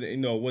Legends. It wasn't, you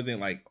know, it wasn't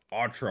like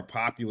ultra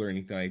popular or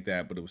anything like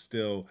that, but it was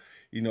still,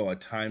 you know, a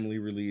timely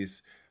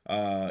release.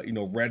 You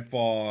know,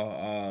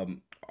 Redfall,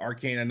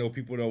 Arcane, I know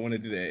people don't want to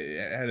do that.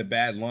 It had a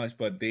bad launch,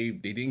 but they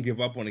didn't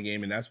give up on the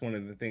game, and that's one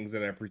of the things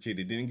that I appreciate.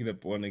 They didn't give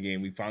up on the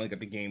game. We finally got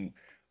the game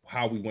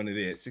how we wanted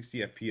it, 60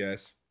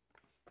 FPS.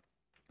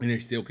 and they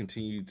still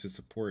continue to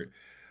support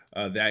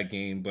that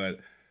game. But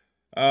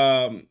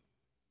um,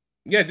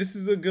 yeah, this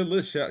is a good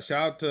list. Shout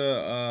out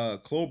to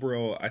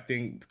Clobro. I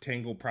think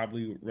Tango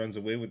probably runs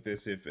away with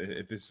this if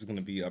this is going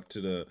to be up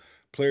to the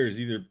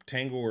players. Either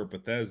Tango or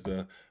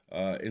Bethesda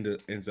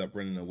ends up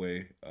running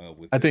away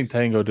with I think this.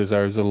 Tango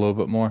deserves it a little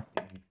bit more.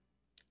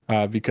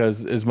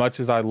 Because as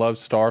much as I love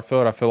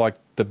Starfield, I feel like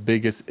the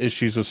biggest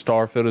issues with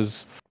Starfield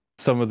is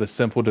some of the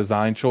simple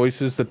design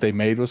choices that they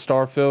made with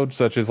Starfield,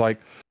 such as like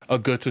a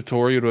good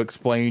tutorial to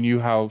explain you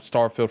how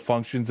Starfield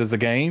functions as a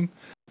game.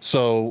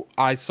 So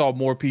I saw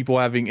more people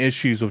having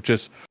issues with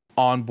just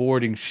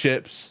onboarding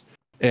ships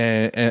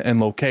and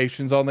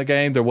locations on the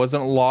game. There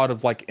wasn't a lot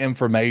of like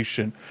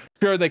information.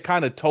 Sure, they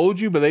kind of told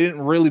you, but they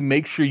didn't really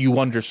make sure you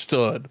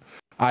understood.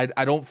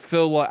 I don't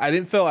feel like I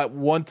didn't feel at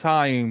one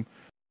time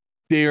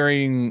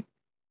during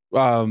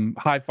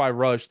Hi-Fi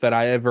Rush that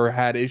I ever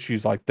had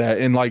issues like that.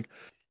 And like,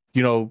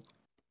 you know,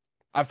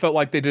 I felt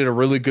like they did a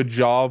really good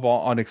job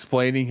on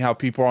explaining how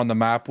people are on the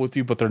map with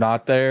you, but they're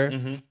not there.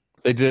 Mm-hmm.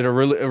 They did a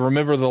really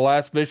remember the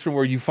last mission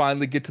where you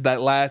finally get to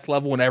that last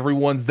level and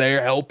everyone's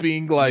there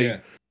helping, Yeah.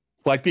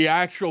 like the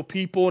actual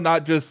people,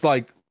 not just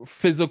like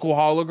physical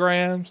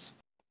holograms.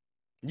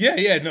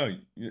 Yeah, no,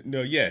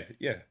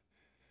 yeah.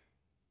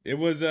 It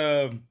was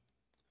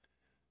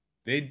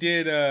they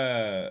did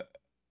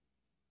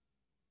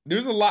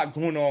there's a lot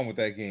going on with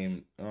that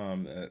game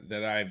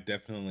that I've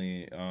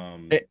definitely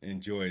It,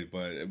 enjoyed,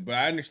 but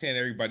I understand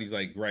everybody's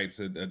like gripes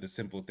at the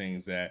simple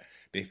things that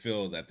they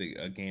feel that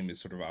the game is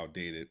sort of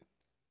outdated.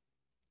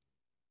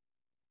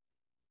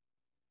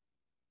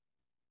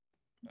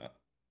 Uh,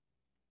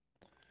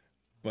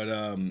 but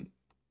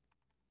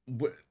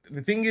what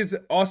the thing is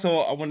also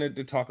I wanted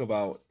to talk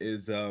about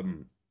is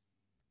and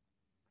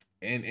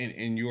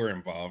you're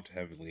involved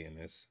heavily in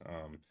this.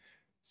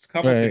 It's a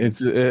couple it's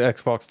things.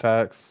 Xbox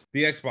tax.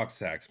 The Xbox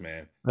tax,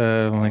 man.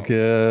 Like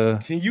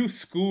Can you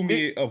school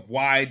me of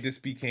why this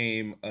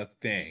became a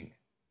thing?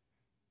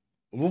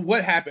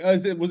 What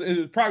happened?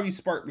 It probably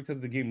sparked because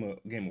of the Game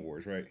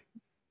Awards, right?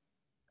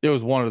 it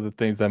was one of the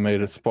things that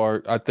made it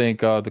spark. I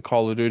think the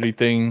Call of Duty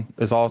thing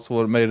is also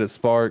what made it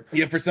spark.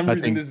 Yeah, for some I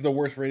reason, think this is the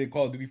worst rated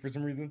Call of Duty for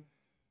some reason.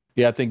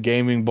 yeah, I think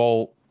Gaming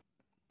Bolt,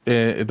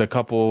 the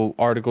couple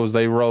articles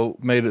they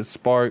wrote made it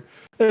spark.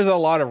 There's a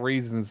lot of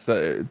reasons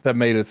that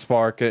made it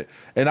spark it,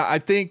 and I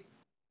think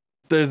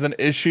there's an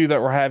issue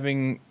that we're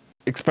having,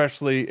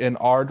 especially in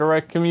our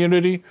direct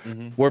community,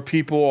 Mm-hmm. where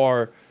people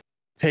are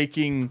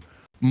taking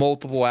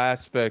multiple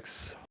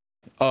aspects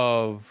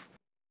of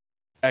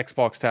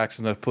Xbox tax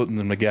and they're putting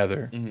them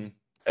together, Mm-hmm.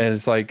 and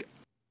it's like,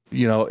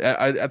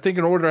 I think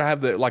in order to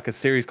have like a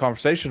serious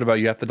conversation about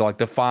it, you have to like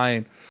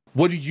define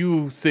what do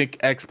you think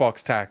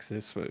Xbox tax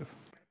is, Smooth?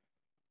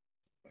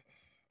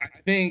 I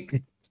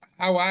think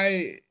how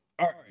I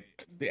all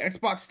right, the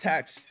Xbox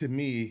tax to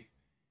me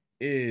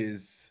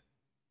is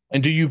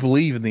And do you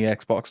believe in the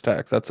Xbox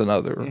tax? That's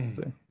another mm,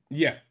 thing.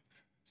 yeah.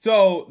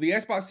 So the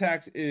Xbox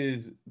tax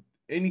is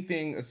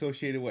anything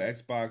associated with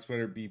Xbox,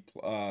 whether it be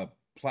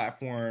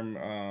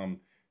platform,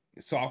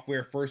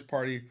 software, first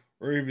party,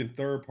 or even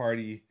third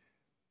party,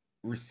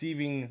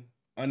 receiving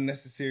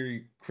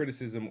unnecessary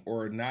criticism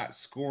or not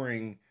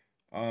scoring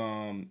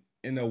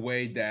in a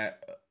way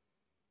that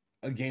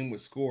a game would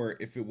score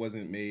if it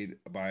wasn't made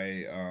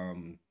by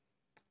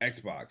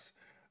Xbox.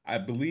 I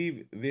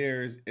believe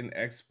there's an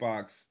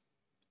Xbox.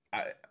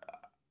 I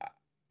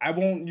I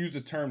won't use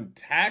the term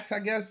tax, I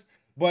guess,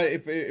 but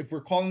if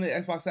we're calling it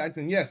Xbox tax,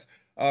 then yes,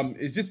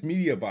 it's just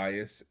media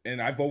bias,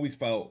 and I've always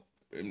felt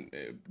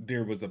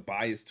there was a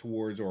bias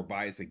towards or a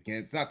bias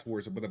against, not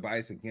towards, but a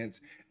bias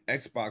against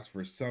Xbox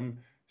for some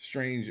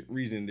strange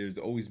reason. There's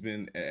always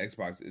been at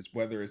Xbox. It's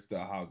whether it's the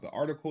how the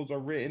articles are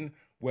written,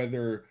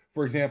 whether,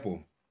 for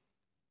example,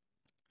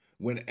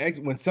 when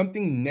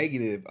something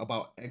negative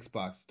about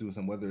Xbox doing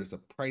something, whether it's a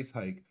price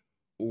hike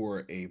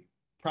or a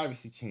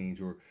privacy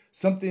change or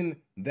something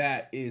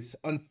that is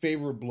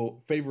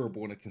favorable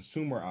in a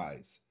consumer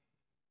eyes,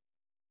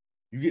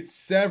 you get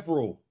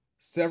several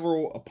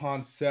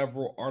upon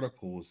several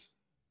articles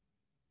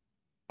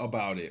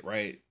about it,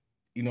 right?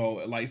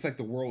 Like it's like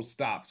the world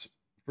stops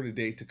for the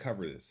day to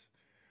cover this.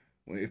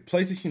 If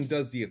PlayStation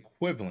does the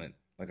equivalent,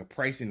 like a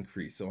price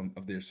increase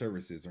of their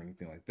services or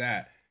anything like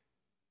that,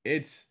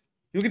 it's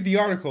you'll get the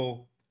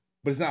article,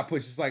 but it's not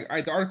pushed. It's like, all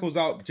right, the article's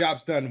out,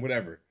 job's done,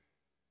 whatever.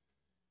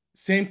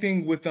 Same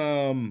thing with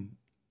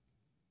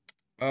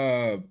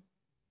uh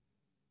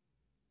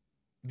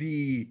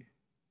the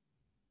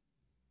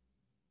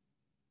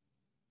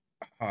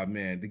oh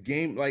man, the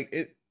game like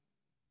it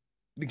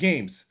the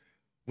games.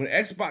 When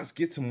Xbox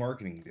gets a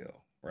marketing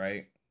deal,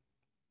 right?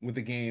 With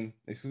the game,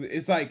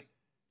 it's like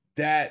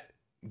that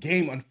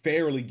game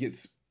unfairly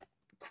gets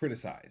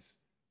criticized.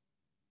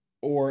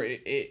 Or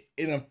it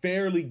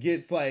unfairly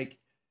gets like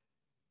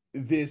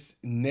this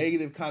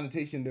negative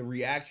connotation, the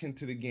reaction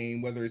to the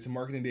game, whether it's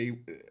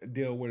a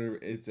deal, whether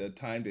it's a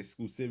timed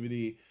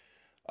exclusivity.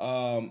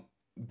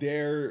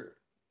 There,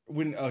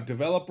 when a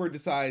developer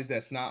decides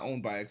that's not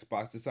owned by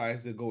Xbox,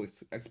 decides to go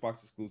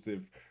Xbox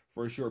exclusive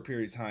for a short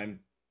period of time,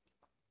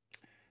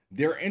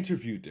 they're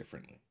interviewed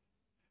differently.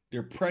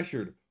 They're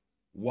pressured.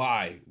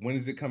 Why? When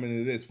is it coming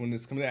to this? When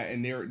is it coming to that?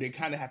 And they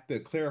kind of have to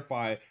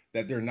clarify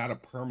that they're not a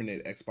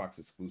permanent Xbox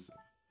exclusive.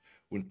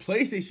 When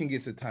PlayStation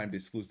gets a timed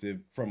exclusive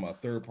from a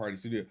third party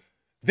studio,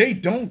 they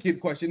don't get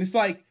questioned. It's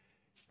like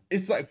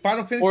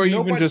Final Fantasy, or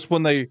even just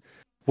when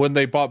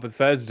they bought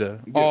Bethesda.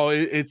 Yeah. Oh,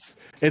 it's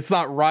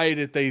not right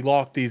if they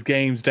lock these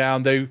games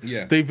down. They've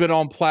been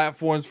on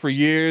platforms for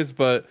years,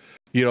 but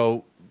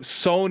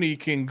Sony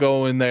can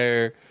go in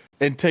there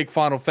and take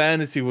Final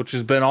Fantasy, which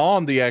has been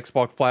on the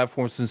Xbox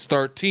platform since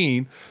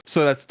 13.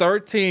 So that's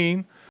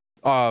 13.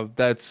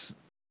 That's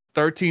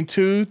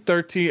 13-2,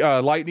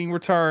 13 Lightning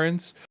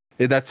Returns.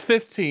 That's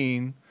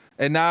 15.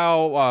 And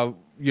now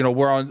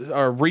we're on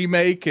a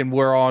remake and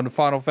we're on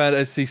Final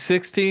Fantasy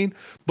 16.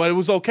 But it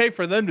was okay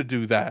for them to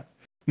do that.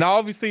 Now,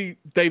 obviously,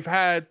 they've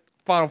had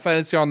Final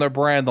Fantasy on their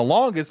brand the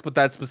longest, but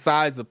that's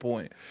besides the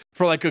point.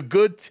 For like a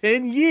good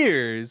 10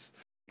 years,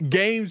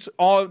 games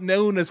all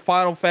known as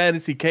Final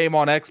Fantasy came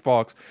on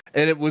Xbox,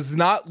 and it was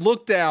not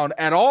looked down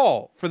at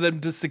all for them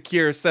to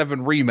secure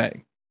 7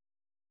 remake.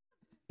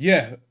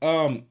 Yeah.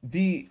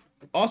 The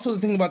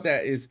thing about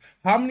that is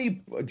how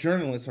many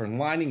journalists are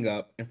lining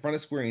up in front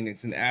of Square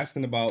Enix and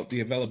asking about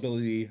the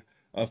availability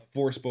of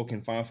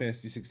Forspoken, Final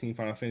Fantasy 16,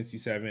 Final Fantasy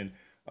 7,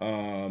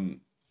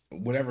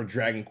 whatever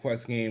Dragon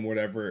Quest game,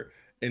 whatever,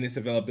 and its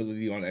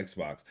availability on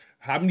Xbox.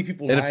 How many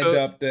people lined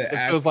up to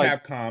ask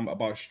Capcom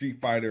about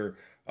Street Fighter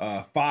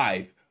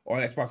 5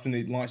 on Xbox when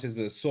they launched as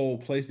a sole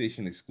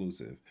PlayStation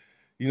exclusive?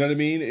 You know what I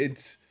mean?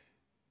 It's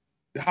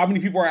how many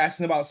people are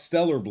asking about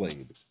Stellar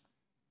Blade?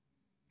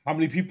 How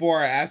many people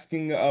are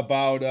asking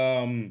about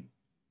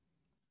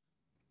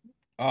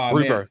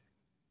Rebirth?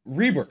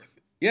 Rebirth,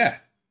 yeah.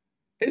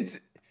 It's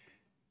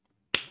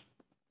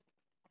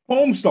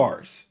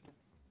Homestars.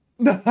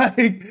 Like,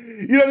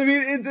 you know what I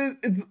mean?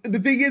 It's the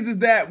thing is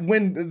that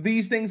when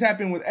these things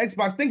happen with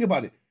Xbox, think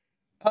about it.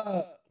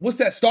 What's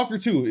that? Stalker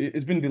 2.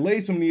 It's been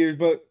delayed so many years,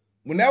 but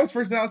when that was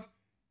first announced,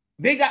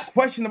 they got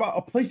questioned about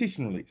a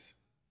PlayStation release.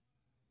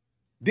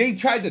 They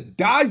tried to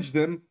dodge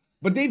them,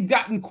 but they've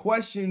gotten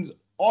questions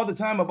all the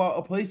time about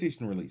a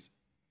PlayStation release.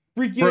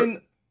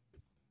 Freaking,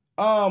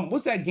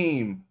 what's that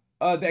game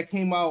that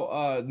came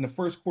out in the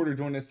first quarter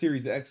during the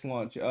Series X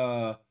launch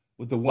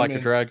with the woman? Like a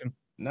Dragon?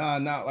 Nah,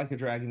 not Like a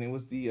Dragon. It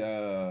was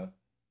the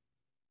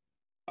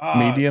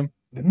Medium.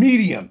 The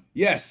Medium,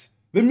 yes,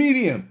 the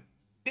Medium.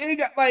 They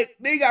got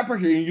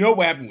pressure. And you know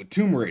what happened with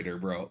Tomb Raider,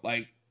 bro?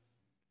 Like,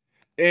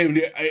 and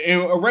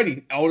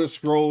already Elder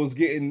Scrolls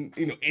getting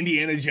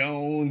Indiana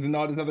Jones and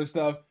all this other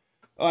stuff.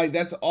 Like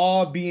that's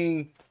all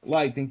being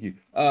like, thank you.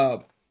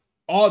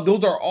 All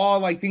those are all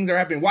like things that are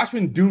happening. Watch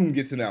when Doom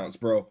gets announced,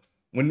 bro.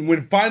 When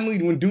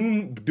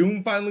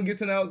Doom finally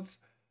gets announced,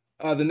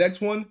 the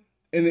next one.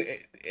 And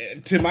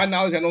to my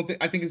knowledge,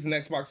 I think it's an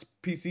Xbox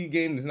PC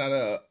game. It's not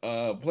a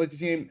PlayStation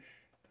game.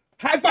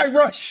 Hi-Fi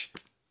Rush,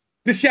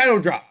 the Shadow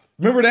Drop.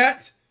 Remember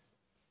that?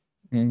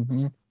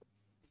 Mm-hmm.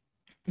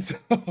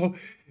 So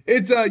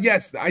it's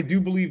yes, I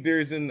do believe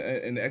there's an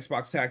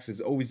Xbox tax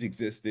has always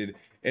existed,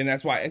 and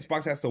that's why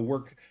Xbox has to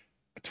work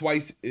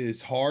twice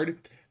as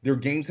hard. Their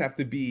games have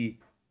to be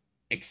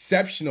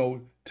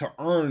exceptional to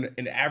earn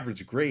an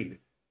average grade.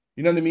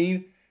 You know what I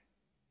mean?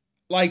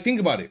 Like,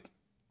 think about it.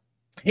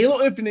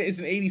 Halo Infinite is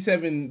an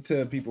 87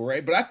 to people,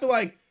 right? But I feel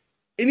like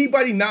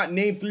anybody not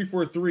named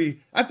 343,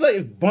 I feel like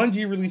if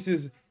Bungie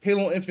releases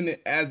Halo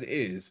Infinite as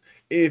is,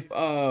 if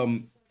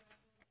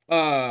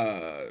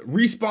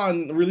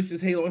Respawn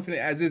releases Halo Infinite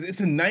as is,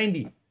 it's a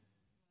 90.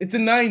 It's a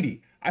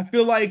 90. I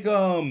feel like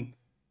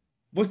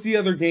what's the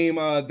other game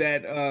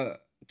that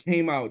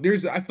came out?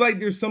 I feel like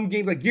there's some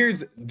games like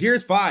Gears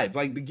 5,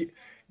 like the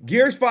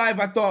Gears 5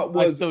 I thought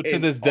was to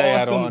this day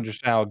awesome, I don't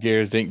understand how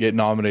Gears didn't get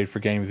nominated for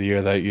Game of the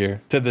Year that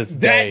year. To this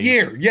day. That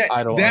year, yeah.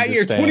 I don't that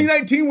understand. Year,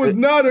 2019 was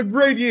not a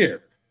great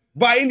year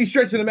by any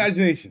stretch of the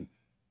imagination.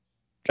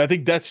 I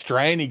think Death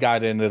Stranding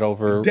got in it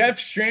over. Death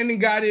Stranding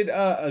got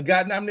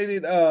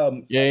nominated.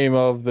 Game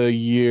of the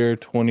Year,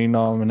 20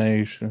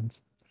 nominations.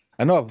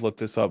 I know I've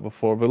looked this up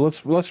before, but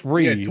let's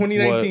read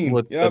 2019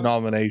 what the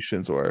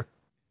nominations were.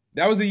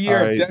 That was a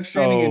year of Death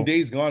Stranding and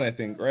Days Gone, I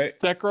think, right?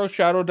 Sekiro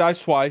Shadow Die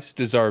Twice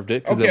deserved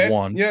it because it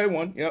won. Yeah, it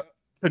won. Yep.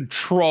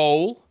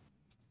 Control.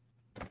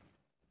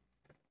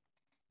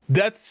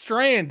 Death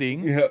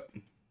Stranding. Yep.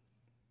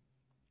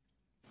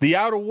 The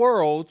Outer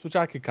Worlds, which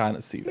I could kind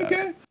of see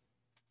that.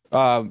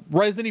 Okay.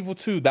 Resident Evil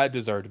 2, that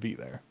deserved to be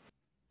there.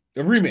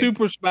 The remake.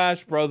 Super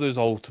Smash Brothers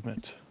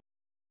Ultimate.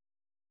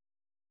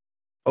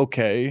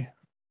 Okay.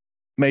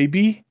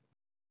 Maybe.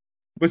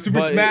 But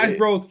Super Smash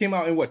Bros. Came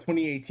out in what,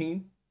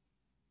 2018?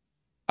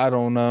 I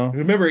don't know.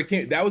 Remember,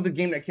 that was a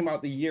game that came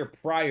out the year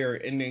prior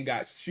and then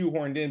got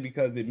shoehorned in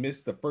because it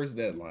missed the first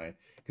deadline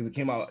because it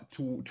came out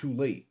too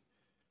late.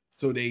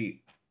 So they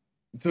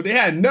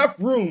had enough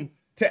room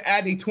to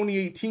add a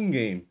 2018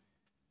 game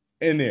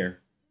in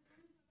there.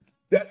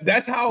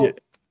 That's how. Yeah.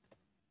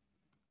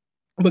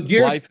 But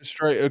Gears Life is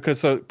Straight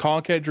because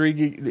Concrete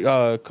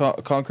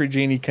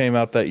Genie came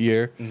out that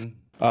year.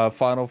 Mm-hmm.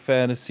 Final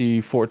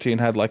Fantasy 14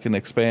 had like an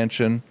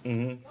expansion.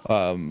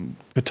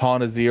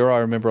 Katana Zero, I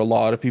remember a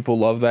lot of people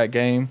love that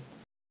game.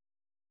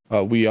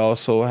 We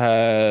also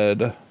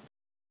had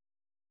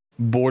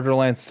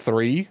Borderlands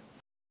 3.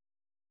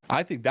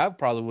 I think that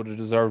probably would have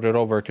deserved it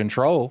over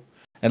Control.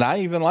 And I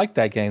even like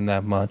that game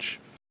that much.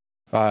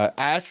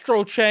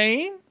 Astro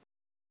Chain.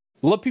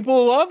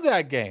 People love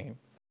that game.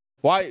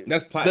 Why?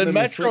 That's the Platinum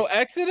Metro 6.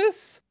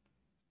 Exodus?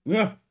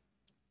 Yeah.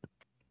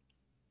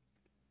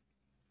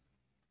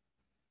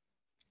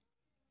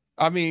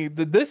 I mean,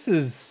 this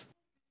is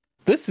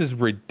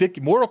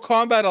ridiculous. Mortal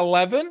Kombat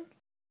 11?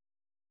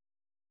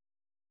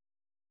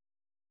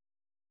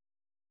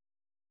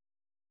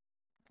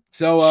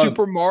 So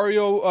Super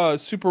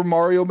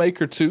Mario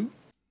Maker 2?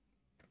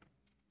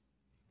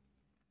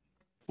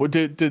 Well,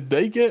 did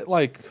they get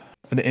like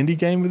an indie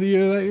game of the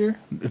year that year?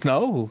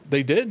 No,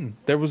 they didn't.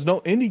 There was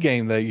no indie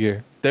game that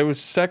year. There was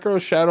Sekiro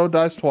Shadow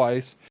Dies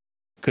Twice,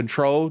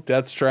 Control,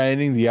 Death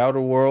Stranding, The Outer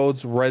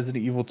Worlds,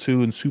 Resident Evil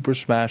 2, and Super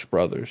Smash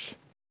Brothers.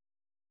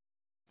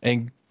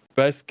 And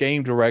best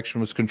game direction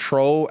was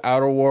Control,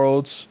 Outer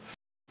Worlds,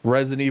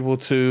 Resident Evil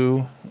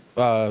 2,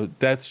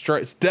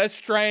 Death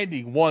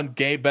Stranding won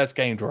best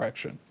game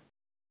direction.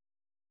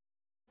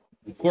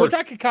 Which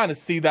I could kind of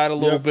see that a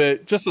little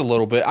bit, just a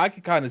little bit. I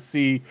could kind of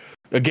see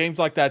games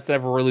like that's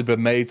never really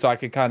been made, so I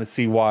could kind of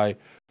see why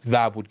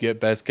that would get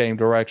best game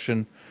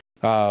direction.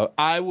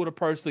 I would have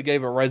personally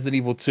gave it Resident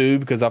Evil 2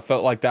 because I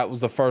felt like that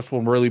was the first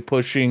one really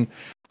pushing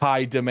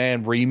high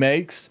demand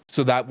remakes,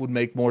 so that would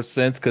make more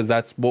sense because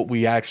that's what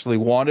we actually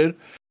wanted.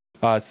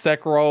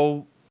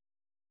 Sekiro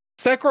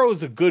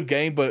is a good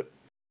game, but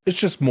it's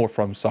just more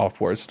From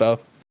Software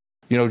stuff,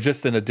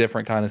 just in a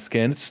different kind of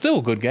skin. It's still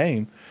a good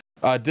game.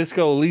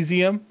 Disco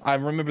Elysium, I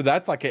remember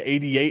that's like an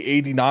 88,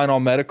 89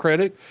 on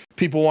Metacritic.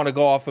 People want to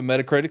go off of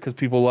Metacritic because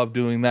people love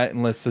doing that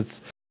unless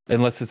it's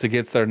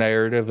against their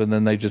narrative, and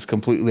then they just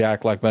completely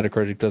act like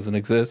Metacritic doesn't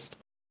exist.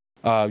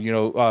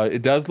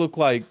 It does look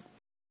like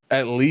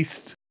at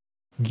least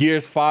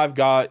Gears 5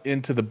 got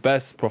into the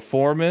best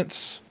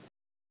performance.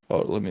 Oh,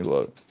 let me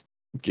look.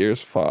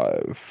 Gears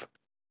 5.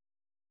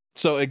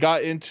 So it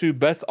got into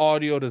best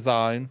audio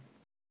design,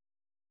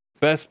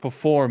 best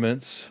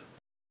performance,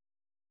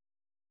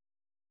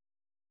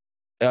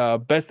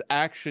 best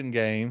action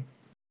game,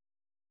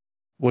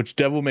 which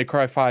Devil May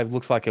Cry 5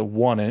 looks like it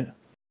won it,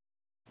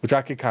 which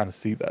I could kind of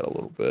see that a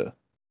little bit.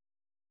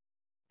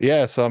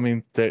 Yeah, so I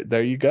mean,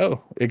 there you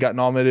go. It got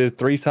nominated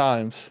 3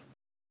 times,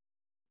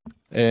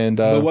 and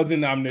but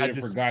wasn't nominated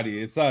for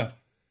Gotti. It's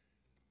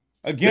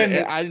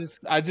again,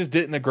 I just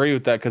didn't agree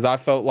with that because I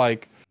felt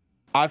like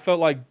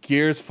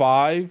Gears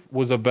 5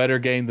 was a better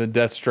game than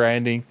Death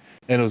Stranding,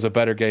 and it was a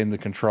better game than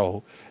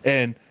Control.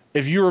 And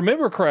if you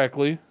remember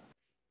correctly,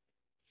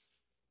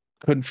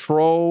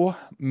 Control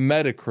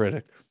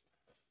Metacritic,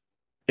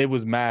 it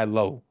was mad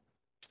low.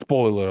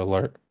 Spoiler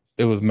alert.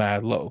 It was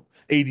mad low.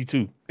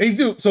 82.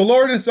 82. So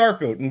lower than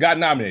Starfield and got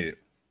nominated.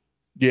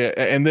 Yeah,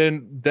 and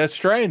then Death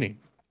Stranding.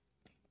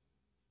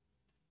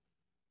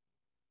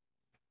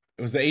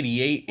 It was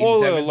 88,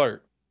 87.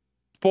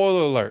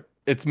 Spoiler alert.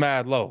 It's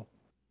mad low.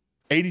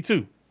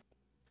 82.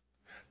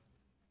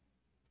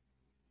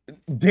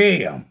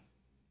 Damn.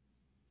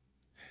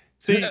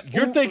 See,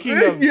 you're thinking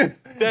of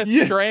Death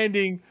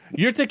Stranding.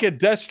 You're thinking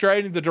Death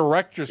Stranding, the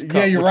director's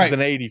cut, which is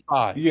an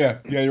 85. Yeah,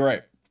 you're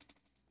right.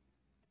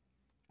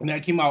 And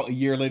that came out a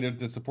year later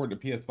to support the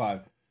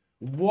PS5.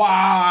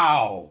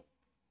 Wow.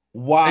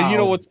 And you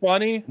know what's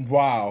funny?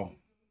 Wow.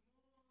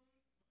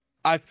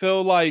 I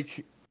feel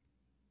like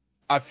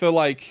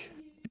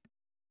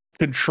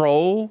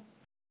Control,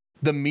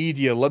 the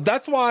media.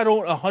 That's why I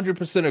don't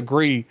 100%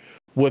 agree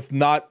with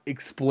not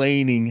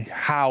explaining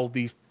how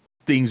these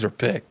things are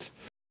picked.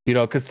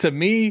 Because to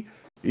me,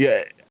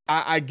 yeah,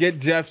 I get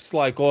Jeff's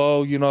like,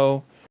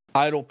 oh,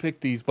 I don't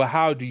pick these, but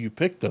how do you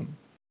pick them?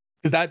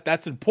 Because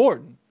that's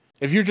important.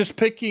 If you're just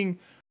picking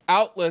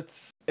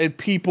outlets and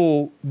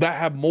people that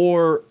have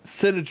more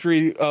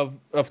synergy of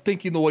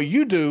thinking the way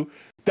you do,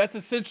 that's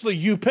essentially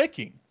you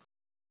picking.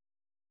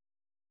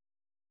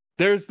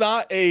 There's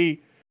not a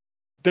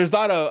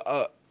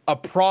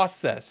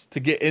process to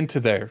get into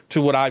there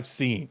to what I've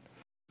seen.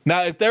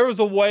 Now, if there was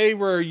a way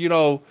where,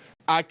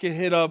 I could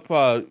hit up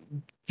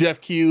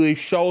Jeff Keighley,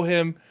 show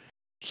him,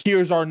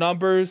 here's our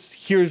numbers,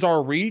 here's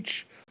our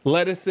reach,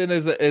 let us in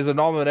as a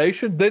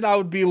nomination, then I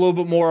would be a little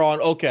bit more on,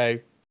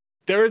 okay,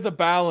 there is a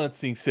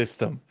balancing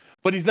system.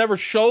 But he's never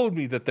showed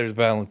me that there's a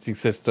balancing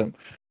system.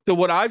 So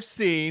what I've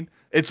seen,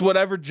 it's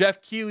whatever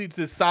Jeff Keighley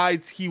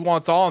decides he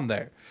wants on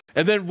there.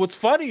 And then what's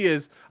funny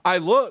is I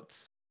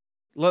looked.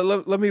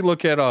 Let me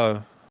look at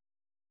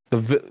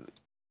the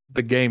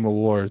Game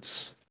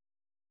Awards,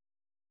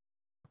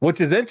 which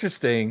is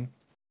interesting.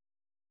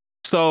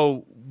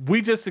 So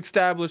we just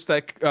established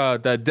that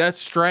that Death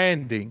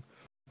Stranding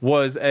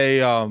was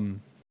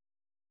one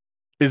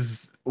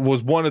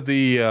of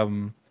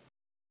the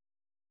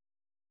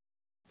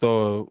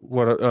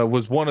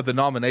was one of the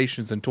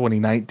nominations in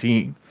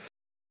 2019.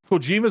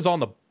 Kojima's on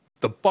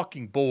the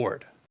fucking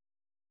board.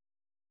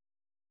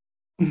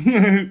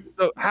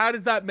 So how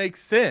does that make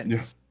Yeah.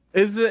 sense?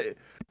 Is it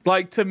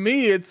like, to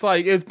me, it's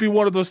like it'd be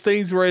one of those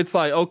things where it's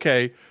like,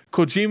 okay,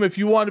 Kojima, if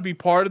you want to be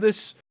part of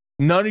this,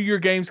 none of your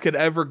games could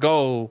ever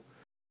go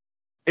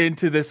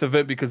into this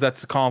event because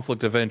that's a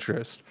conflict of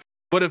interest.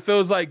 But it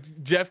feels like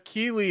Jeff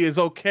Keighley is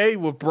okay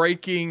with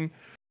breaking,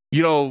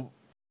 you know,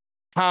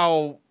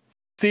 how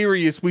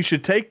serious we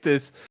should take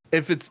this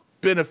if it's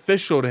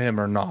beneficial to him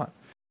or not.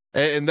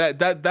 And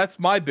that's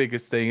my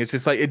biggest thing. It's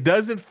just like it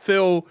doesn't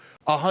feel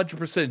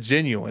 100%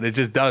 genuine. It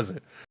just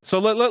doesn't. So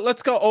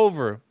let's go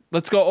over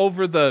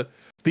the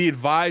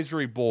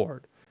advisory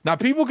board. Now,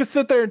 people can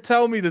sit there and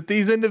tell me that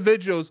these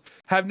individuals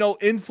have no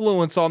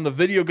influence on the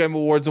video game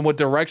awards and what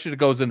direction it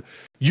goes in.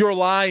 You're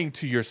lying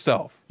to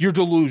yourself. You're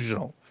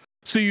delusional.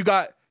 So you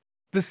got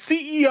the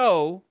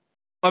CEO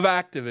of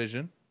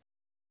Activision.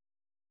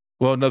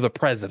 Well, no, the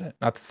president,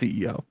 not the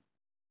CEO.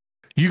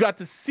 You got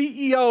the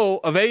CEO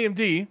of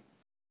AMD,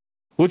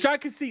 which I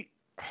can see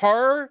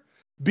her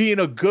being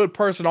a good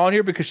person on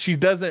here because she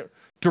doesn't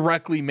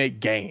directly make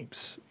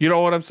games. You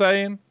know what I'm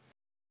saying?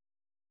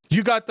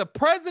 You got the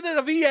president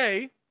of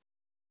EA.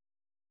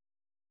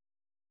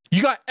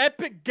 You got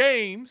Epic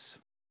Games,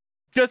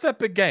 just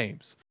Epic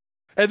Games.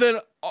 And then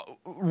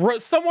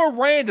somewhere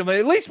random,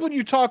 at least when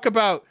you talk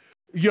about,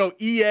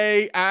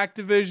 EA,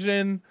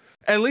 Activision,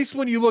 at least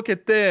when you look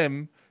at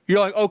them, you're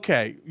like,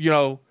 okay,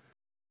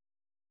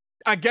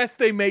 I guess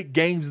they make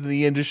games in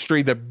the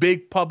industry. They're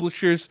big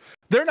publishers.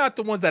 They're not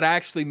the ones that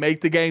actually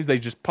make the games. They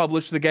just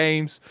publish the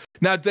games.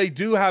 Now, they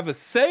do have a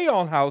say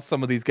on how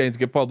some of these games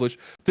get published,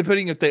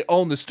 depending if they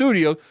own the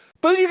studio.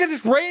 But you can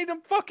just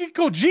random fucking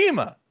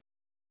Kojima.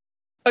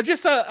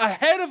 Just a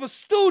head of a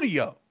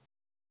studio.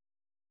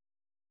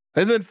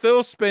 And then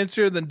Phil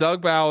Spencer, then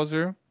Doug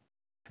Bowser.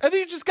 And then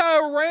you just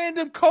got a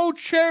random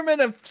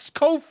co-chairman and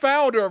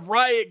co-founder of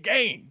Riot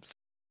Games.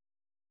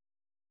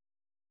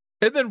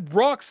 And then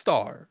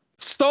Rockstar,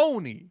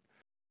 Sony.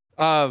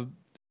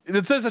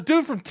 It says a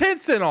dude from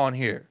Tencent on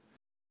here.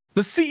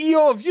 The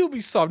CEO of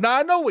Ubisoft. Now,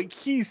 I know what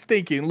he's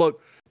thinking.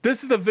 Look,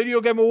 this is the Video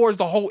Game Awards.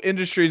 The whole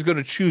industry is going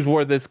to choose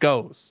where this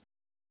goes.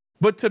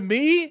 But to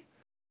me,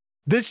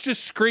 this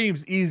just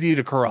screams easy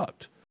to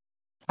corrupt.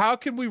 How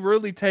can we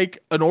really take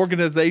an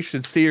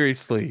organization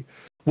seriously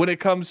when it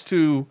comes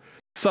to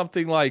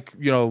something like,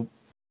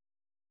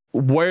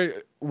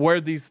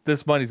 where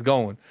this money's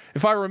going?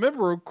 If I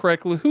remember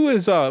correctly,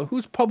 who's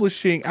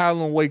publishing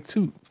Alan Wake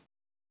 2?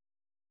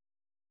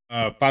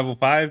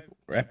 505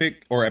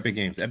 Epic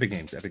Games. Epic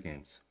Games.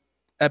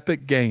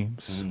 Epic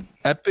Games. Mm-hmm.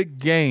 Epic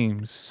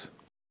Games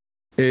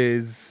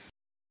is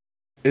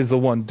the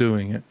one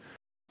doing it.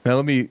 Now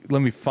let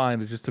me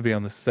find it just to be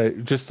on the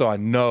stage, just so I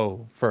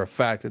know for a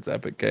fact it's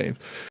Epic Games.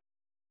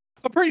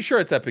 I'm pretty sure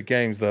it's Epic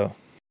Games though.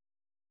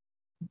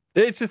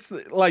 It's just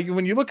like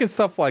when you look at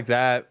stuff like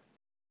that,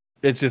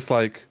 it's just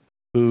like,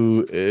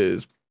 who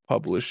is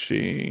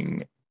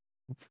publishing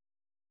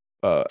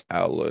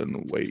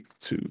Alan Wake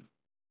 2?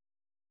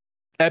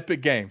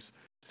 Epic Games.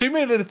 So you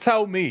mean to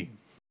tell me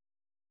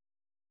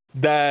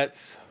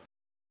that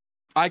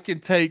I can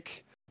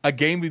take a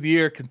Game of the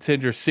Year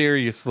contender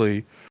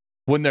seriously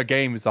when their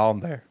game is on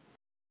there?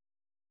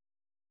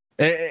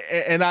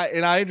 And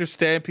I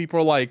understand people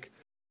are like,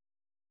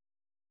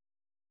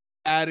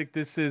 Addict,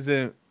 this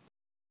isn't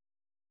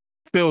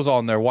Phil's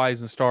on there. Why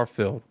isn't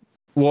Starfield?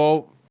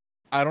 Well,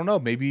 I don't know.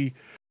 Maybe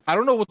I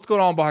don't know what's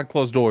going on behind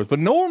closed doors. But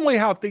normally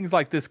how things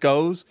like this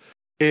goes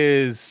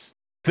is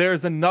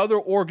there's another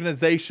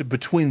organization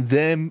between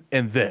them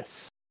and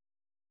this.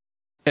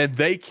 And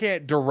they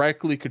can't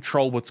directly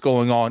control what's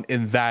going on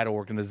in that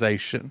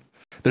organization.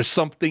 There's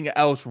something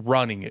else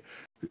running it.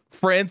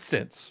 For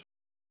instance,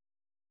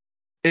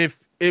 if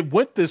it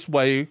went this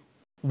way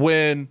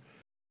when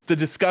the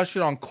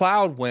discussion on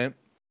cloud went,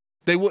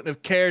 they wouldn't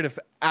have cared if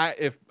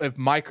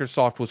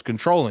Microsoft was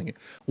controlling it.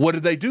 What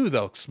did they do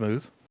though,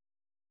 Smooth?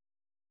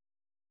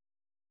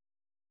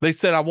 They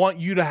said, I want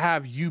you to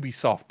have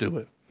Ubisoft do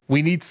it.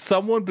 We need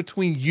someone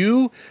between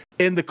you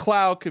and the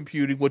cloud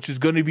computing, which is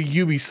going to be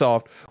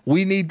Ubisoft.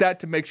 We need that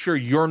to make sure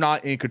you're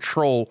not in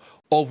control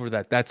over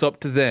that. That's up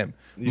to them.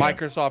 Yeah.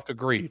 Microsoft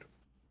agreed.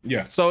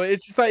 Yeah. So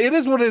it's just like, it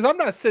is what it is. I'm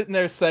not sitting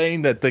there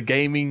saying that the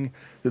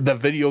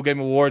Video Game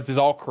Awards is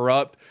all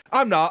corrupt.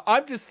 I'm not.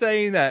 I'm just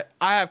saying that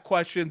I have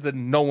questions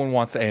and no one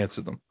wants to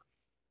answer them.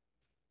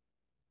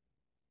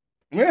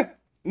 Yeah.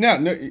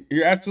 No,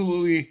 you're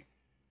absolutely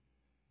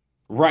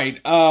right.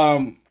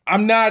 I'm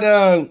not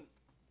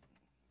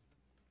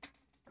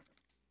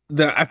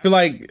I feel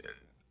like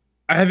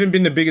I haven't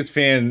been the biggest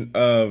fan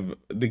of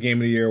the Game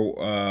of the Year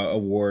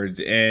awards,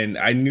 and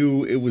I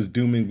knew it was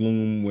doom and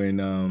gloom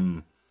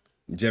when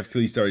Jeff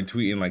Keighley started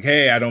tweeting like,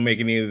 "Hey, I don't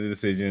make any of the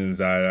decisions,"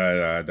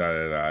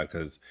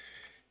 because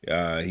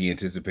he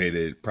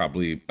anticipated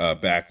probably a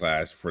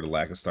backlash for the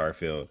lack of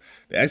Starfield.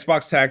 The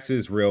Xbox tax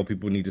is real.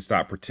 People need to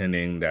stop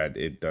pretending that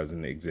it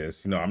doesn't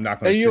exist. I'm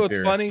not going to sit there. You know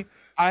what's funny?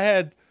 I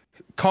had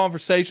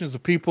conversations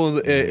with people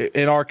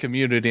in our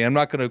community. I'm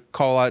not going to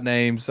call out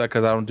names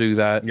because I don't do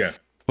that. Yeah.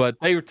 But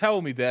they were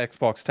telling me the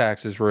Xbox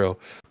tax is real.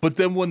 But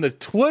then when the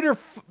Twitter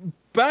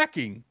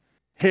backing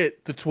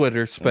hit the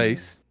Twitter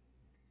space,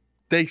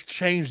 they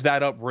changed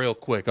that up real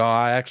quick. Oh,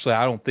 I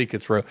don't think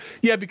it's real.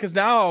 Yeah, because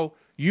now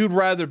you'd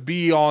rather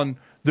be on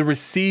the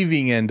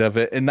receiving end of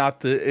it and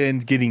not the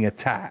end getting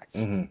attacked.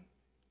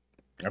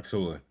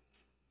 Absolutely.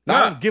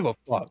 I don't give a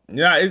fuck.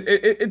 Yeah,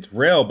 it's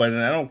real, but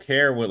I don't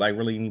care what like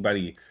really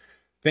anybody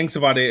thinks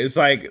about it. It's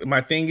like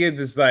my thing is,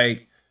 it's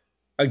like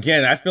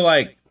again, I feel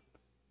like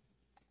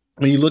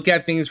when you look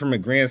at things from a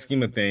grand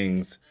scheme of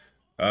things,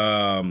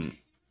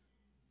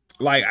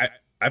 like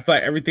I feel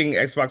like everything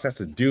Xbox has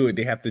to do it,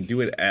 they have to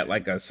do it at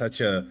like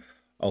such a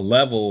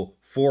level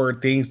for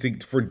things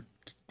to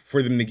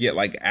for them to get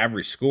like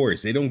average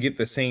scores. They don't get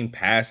the same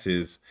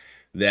passes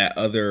that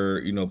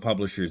other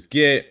publishers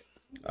get.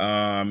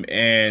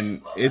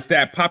 And it's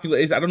that popular.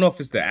 I don't know if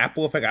it's the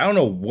Apple effect. I don't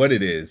know what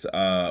it is.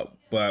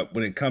 But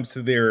when it comes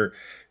to their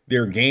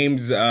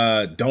games,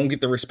 don't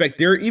get the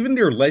respect. Even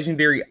their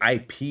legendary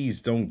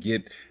IPs don't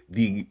get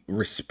the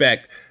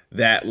respect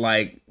that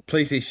like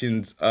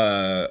PlayStation's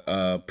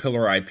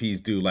pillar IPs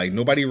do. Like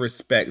nobody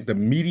the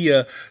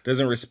media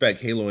doesn't respect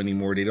Halo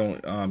anymore. They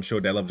don't show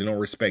that love. They don't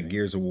respect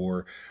Gears of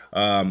War.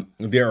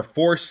 They're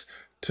forced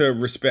to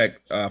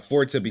respect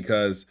Forza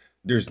because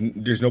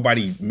there's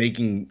nobody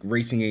making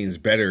racing games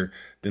better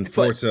than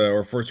Forza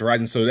or Forza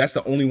Horizon. So that's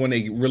the only one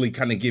they really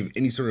kind of give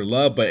any sort of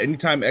love. But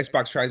anytime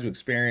Xbox tries to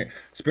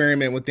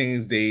experiment with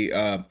things, they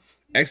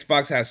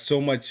Xbox has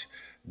so much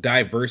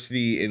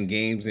diversity in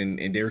games, and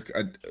they're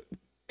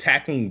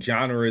tackling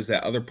genres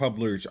that other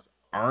publishers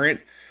aren't.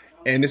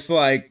 And it's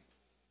like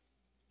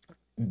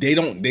they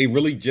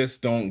really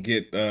just don't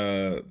get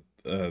the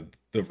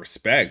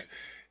respect.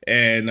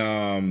 And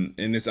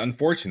it's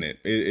unfortunate.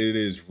 It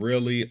is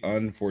really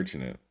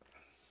unfortunate.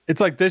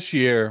 It's like this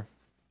year,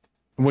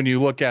 when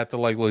you look at the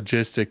like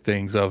logistic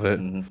things of it,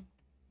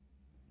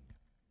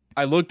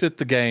 I looked at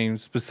the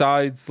games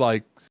besides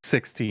like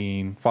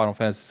 16, Final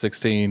Fantasy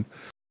 16.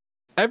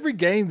 Every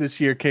game this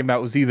year came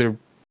out was either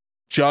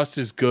just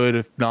as good,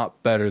 if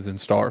not better, than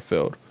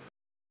Starfield.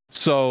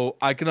 So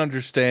I can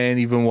understand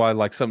even why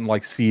like something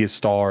like Sea of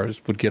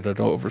Stars would get it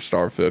over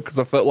Starfield, because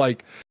I felt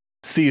like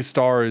Sea of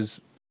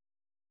Stars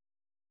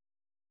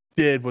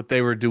did what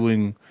they were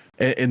doing,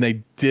 and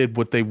they did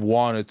what they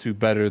wanted to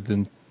better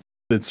than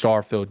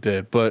Starfield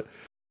did. But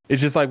it's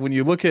just like when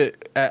you look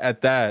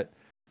at that,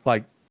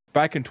 like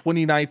back in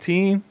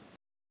 2019,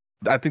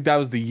 I think that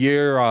was the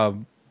year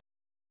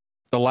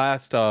the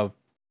last a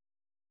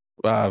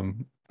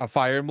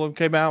Fire Emblem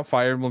came out,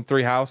 Fire Emblem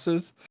Three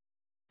Houses.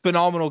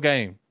 Phenomenal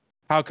game.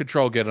 How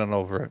Control getting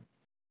over it?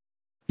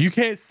 You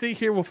can't sit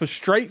here with a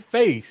straight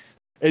face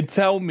and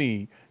tell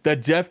me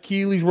that Jeff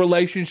Keighley's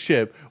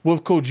relationship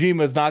with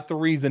Kojima is not the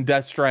reason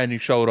Death Stranding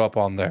showed up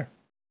on there.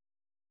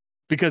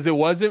 Because it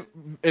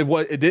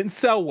didn't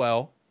sell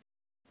well.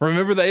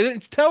 Remember, they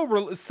didn't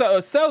tell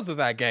sales of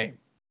that game.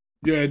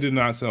 Yeah, it did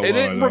not sell well. It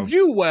didn't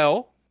review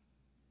well.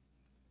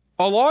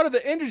 A lot of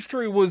the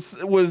industry was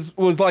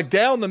like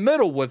down the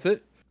middle with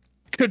it.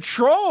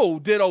 Control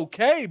did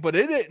okay, but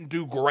it didn't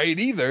do great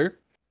either.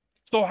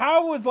 So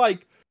how was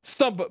like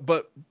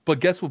but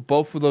guess what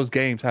both of those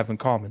games have in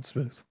common,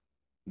 Smooth?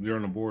 They're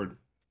on the board.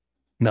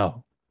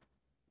 No.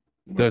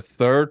 They're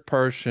third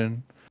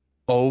person,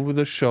 over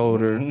the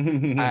shoulder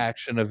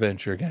action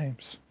adventure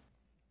games.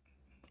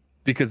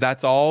 Because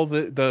that's all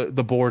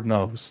the board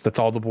knows. That's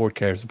all the board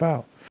cares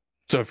about.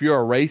 So if you're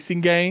a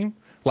racing game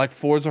like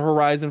Forza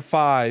Horizon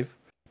 5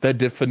 that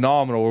did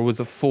phenomenal, or was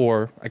it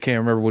 4? I can't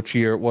remember which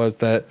year it was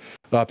that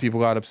people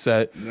got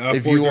upset.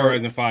 If Forza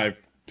Horizon 5,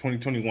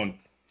 2021.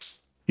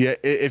 Yeah,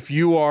 if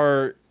you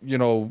are,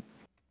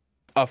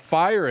 a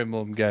Fire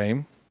Emblem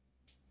game,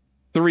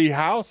 Three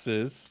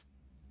Houses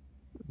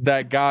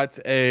that got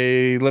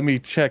let me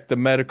check the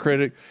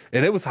Metacritic,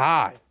 and it was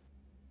high.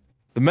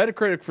 The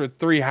Metacritic for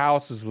Three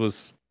Houses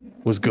was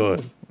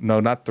good. No,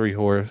 not Three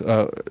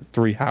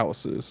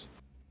Houses.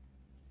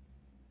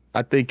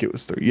 I think it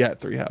was 3. Yeah,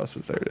 Three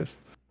Houses. There it is.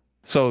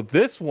 So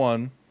this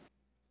one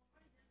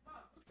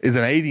is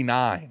an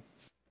 89.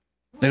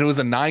 And it was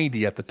a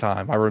 90 at the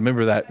time. I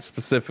remember that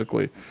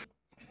specifically.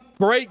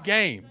 Great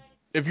game.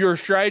 If you're a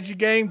strategy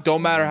game,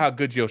 don't matter how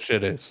good your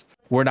shit is.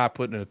 We're not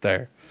putting it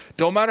there.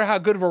 Don't matter how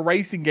good of a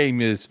racing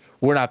game is.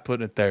 We're not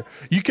putting it there.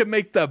 You can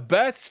make the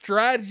best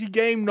strategy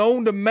game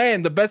known to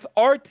man, the best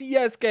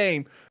RTS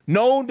game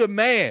known to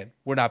man.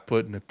 We're not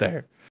putting it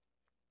there.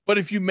 But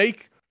if you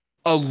make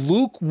a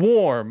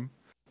lukewarm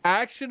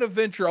action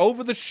adventure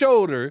over the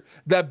shoulder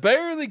that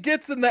barely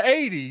gets in the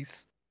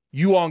 80s,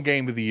 you on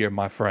Game of the Year,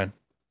 my friend.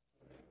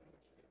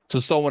 So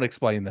someone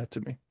explain that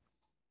to me.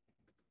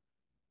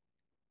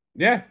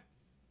 Yeah.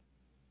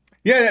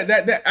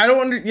 That I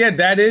don't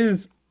that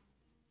is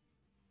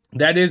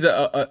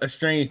a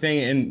strange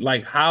thing. And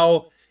like,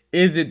 how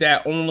is it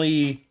that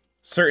only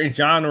certain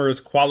genres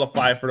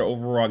qualify for the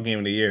overall Game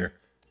of the Year?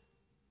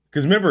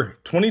 Because remember,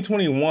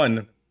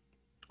 2021,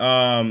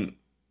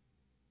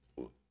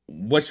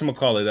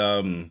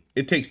 whatchamacallit,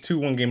 It Takes Two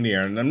won Game of the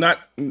Year. And I'm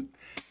not,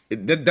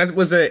 that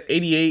was a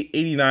 88,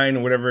 89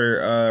 or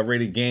whatever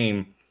rated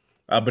game.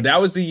 But that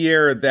was the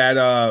year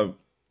that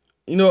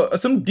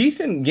some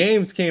decent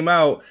games came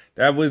out.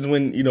 That was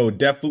when,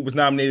 Deathloop was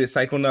nominated,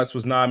 Psychonauts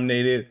was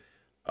nominated,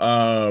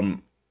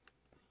 um,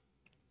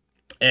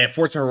 and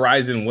Forza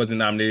Horizon wasn't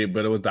nominated,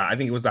 but I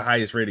think it was the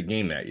highest rated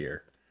game that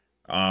year.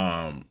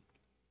 Um,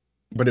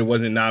 but it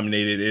wasn't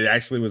nominated. It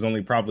actually was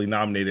only probably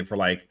nominated for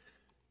like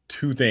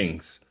two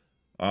things,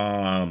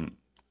 um,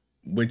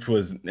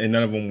 and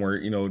none of them were,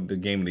 the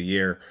game of the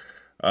year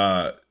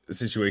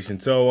situation.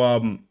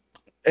 So,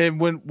 And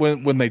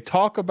when they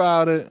talk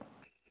about it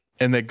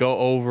and they go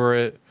over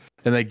it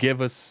and they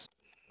give us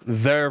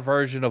their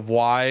version of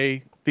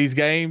why these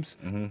games,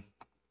 mhm.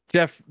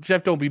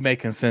 Jeff don't be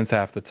making sense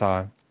half the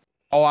time.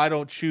 Oh, I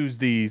don't choose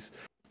these.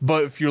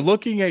 But if you're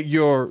looking at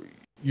your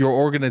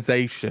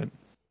organization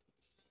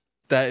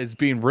that is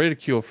being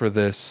ridiculed for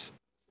this,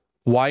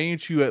 why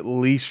ain't you at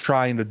least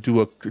trying to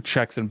do a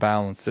checks and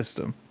balance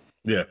system?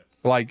 Yeah.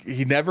 Like,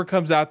 he never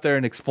comes out there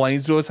and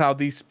explains to us how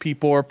these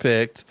people are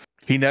picked.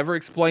 He never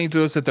explains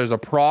to us that there's a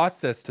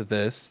process to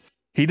this.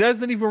 He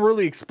doesn't even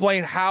really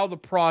explain how the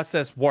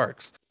process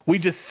works. We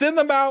just send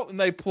them out and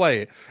they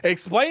play it.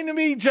 Explain to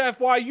me, Jeff,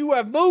 why you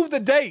have moved the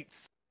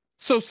dates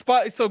so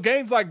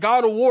games like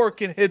God of War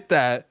can hit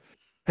that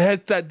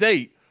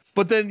date,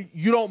 but then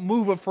you don't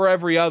move it for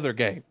every other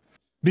game.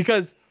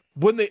 Because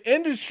when the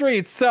industry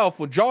itself,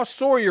 when Josh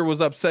Sawyer was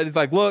upset, he's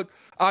like, look,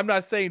 I'm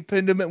not saying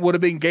Pendament would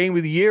have been game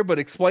of the year, but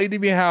explain to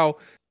me how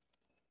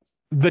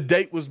the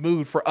date was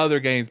moved for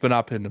other games, but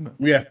not Pendament.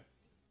 Yeah.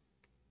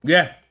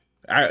 Yeah.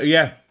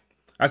 I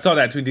saw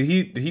that tweet.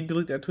 Did he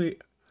delete that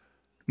tweet?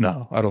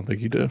 No, I don't think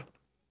he did.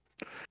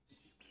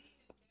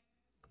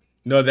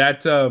 No,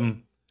 that's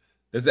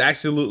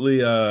absolutely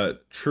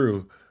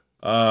true.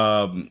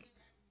 The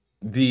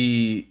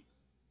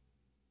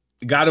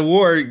God of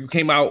War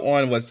came out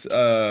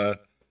on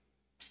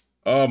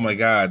oh my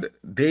god,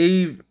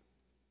 Dave.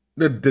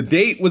 The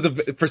date was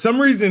for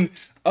some reason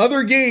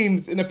other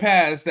games in the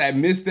past that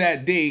missed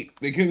that date,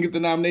 they couldn't get the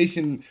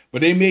nomination, but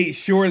they made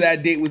sure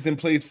that date was in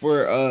place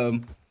for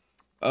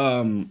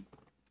God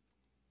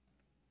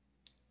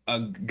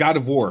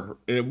of War.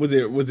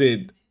 Was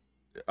it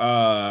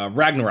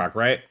Ragnarok,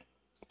 right?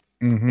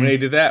 Mm-hmm. When they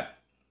did that.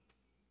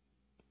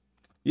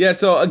 Yeah,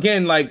 so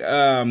again, like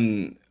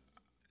I'm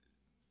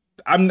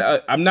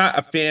not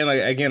a fan,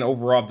 like, again,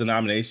 overall of the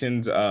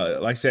nominations.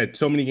 Like I said,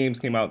 so many games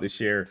came out this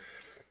year.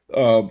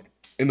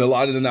 And a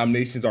lot of the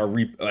nominations are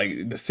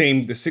like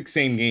the six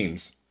same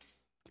games.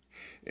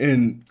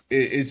 And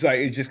it's like,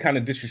 it just kind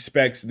of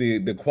disrespects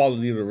the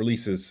quality of the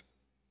releases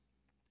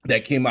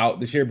that came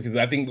out this year, because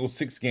I think those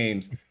six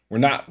games were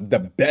not the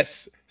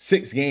best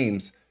six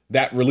games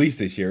that released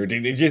this year.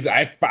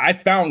 I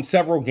found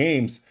several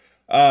games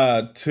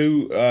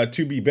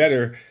to be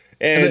better,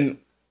 and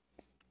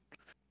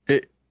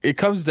it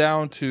comes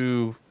down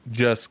to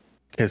just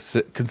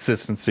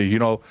consistency.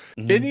 Mhm.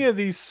 Any of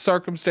these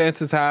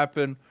circumstances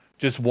happen,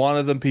 just one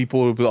of them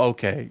people will be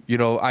okay.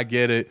 I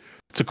get it.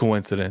 It's a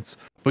coincidence.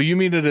 But you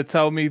mean to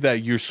tell me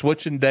that you're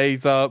switching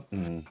days up?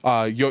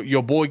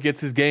 Your boy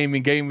gets his game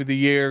of the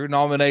year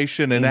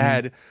nomination, and it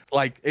had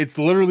it's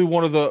literally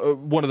one of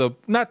the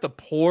not the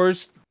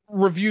poorest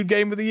reviewed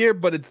game of the year,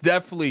 but it's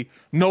definitely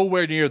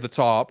nowhere near the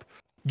top.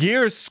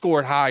 Gears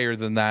scored higher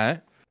than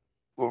that.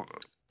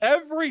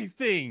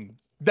 Everything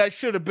that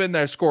should have been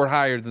there scored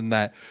higher than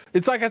that.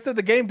 It's like I said,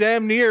 the game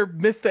damn near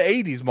missed the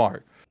 80s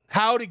mark.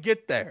 How to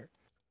get there?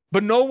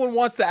 But no one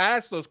wants to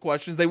ask those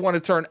questions. They want to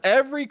turn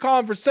every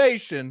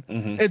conversation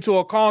into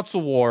a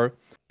console war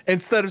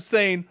instead of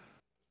saying,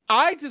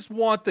 I just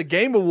want the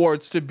Game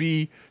Awards to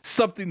be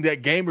something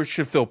that gamers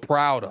should feel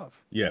proud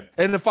of. Yeah.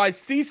 And if I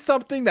see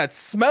something that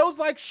smells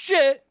like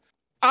shit,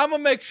 I'm going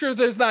to make sure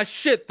there's not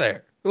shit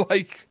there.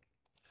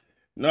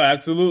 No,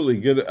 absolutely.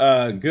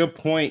 Good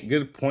point.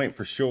 Good point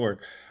for sure.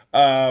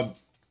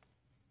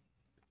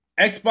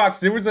 Xbox,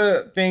 there was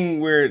a thing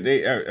where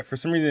they, for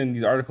some reason,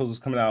 these articles was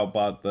coming out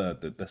about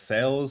the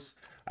sales.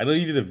 I know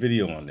you did a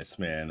video on this,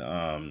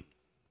 man.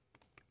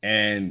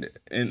 And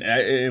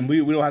we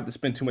don't have to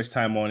spend too much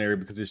time on there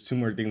because there's two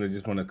more things I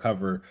just want to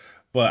cover.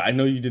 But I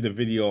know you did a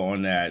video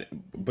on that,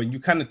 but you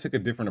kind of took a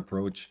different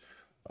approach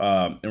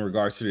in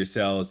regards to their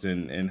sales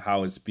and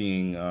how it's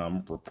being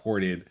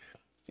reported.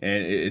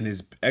 And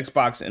is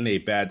Xbox in a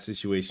bad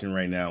situation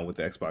right now with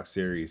the Xbox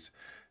Series,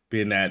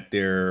 being that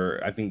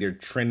I think they're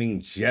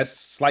trending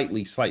just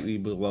slightly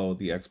below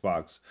the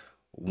Xbox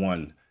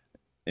One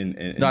in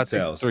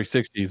sales.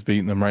 360 is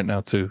beating them right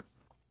now too.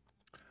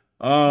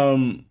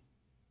 Right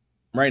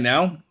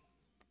now?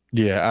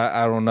 Yeah,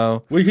 I don't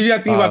know. Well, you have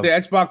to think about the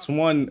Xbox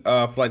One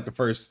for like the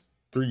first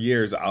 3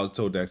 years. I was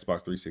told the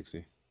Xbox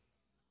 360.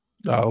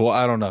 Well,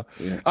 I don't know.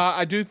 Yeah.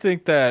 I do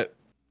think that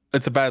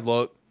it's a bad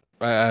look,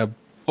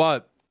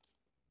 but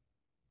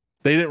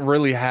they didn't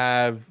really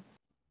have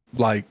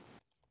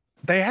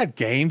they had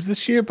games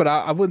this year, but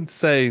I wouldn't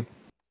say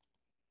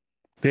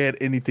they had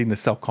anything to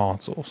sell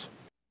consoles.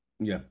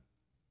 Yeah.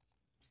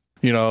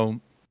 You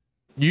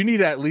need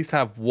to at least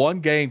have one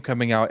game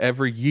coming out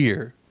every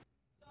year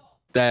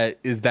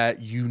that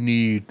you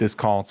need this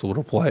console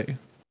to play.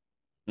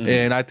 Mhm.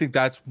 And I think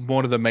that's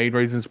one of the main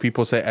reasons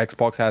people say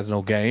Xbox has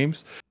no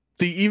games.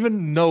 See,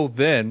 even though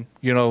then,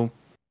 no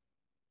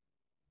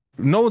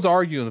one's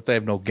arguing that they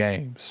have no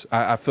games.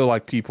 I feel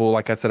like people,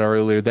 like I said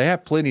earlier, they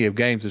have plenty of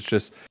games. It's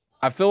just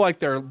I feel like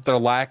they're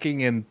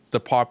lacking in the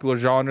popular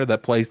genre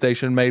that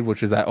PlayStation made,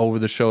 which is that over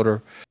the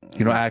shoulder,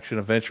 action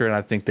adventure. And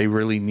I think they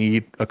really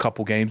need a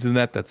couple games in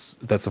that's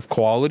of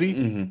quality.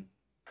 Mhm.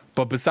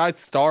 But besides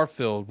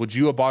Starfield, would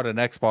you have bought an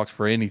Xbox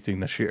for anything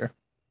this year?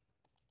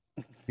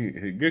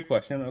 Good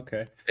question.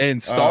 Okay.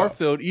 And Uh,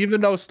 Starfield,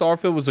 even though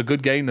Starfield was a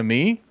good game to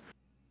me,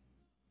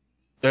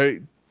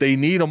 they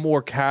need a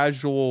more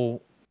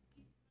casual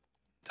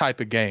type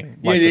of game,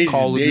 yeah, like a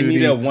Call of they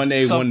need a Duty,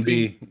 1A,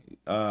 something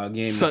 1B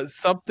game.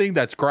 something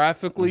that's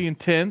graphically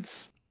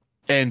intense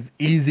and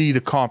easy to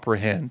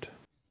comprehend.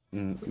 Yeah,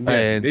 And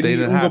they they need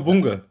didn't Unga have that.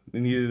 Boonga. They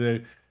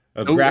needed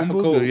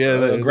Umbuga,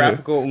 yeah, a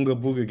graphical Unga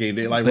Booga game.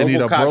 Like they need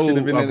RoboCop should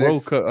have been the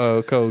next.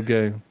 code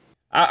game.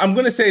 I'm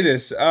gonna say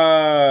this.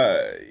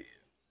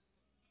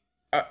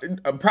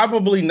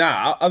 Probably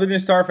not. Other than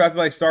Starfield, I feel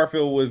like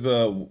Starfield was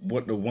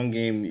what the one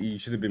game you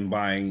should have been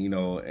buying,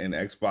 an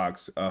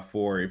Xbox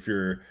for if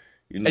you're,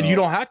 And you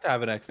don't have to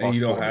have an and Xbox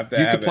you don't for it. have to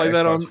You could have play an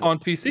that Xbox for. on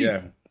PC.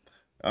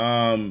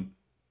 Yeah.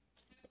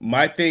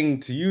 My thing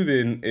to you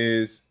then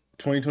is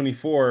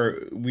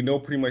 2024. We know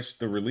pretty much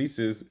the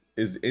releases.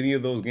 Is any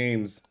of those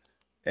games,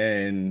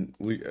 and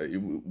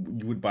you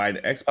would buy the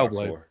Xbox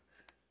Hellblade. for?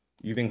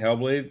 You think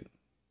Hellblade?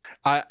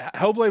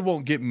 Hellblade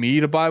won't get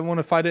me to buy one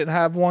if I didn't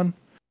have one.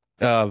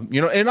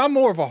 And I'm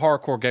more of a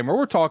hardcore gamer.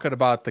 We're talking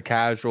about the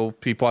casual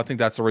people. I think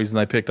that's the reason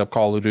they picked up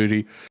Call of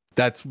Duty.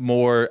 That's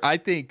more. I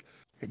think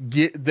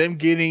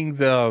getting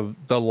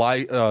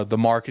the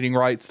marketing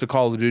rights to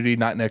Call of Duty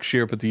not next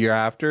year but the year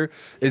after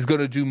is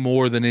going to do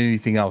more than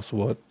anything else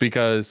would,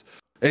 because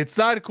it's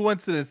not a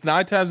coincidence.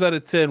 9 times out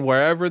of 10,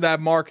 wherever that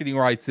marketing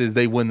rights is,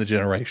 they win the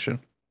generation.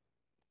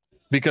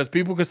 Because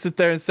people can sit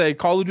there and say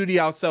Call of Duty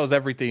outsells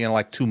everything in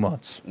like 2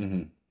 months.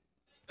 Mm-hmm.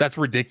 That's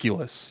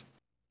ridiculous.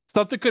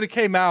 Something could have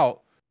came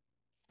out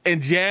in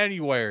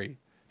January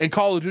and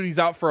Call of Duty's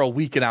out for a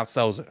week and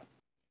outsells it.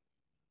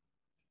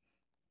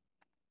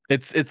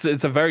 It's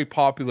a very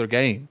popular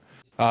game.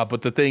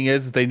 But the thing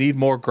is they need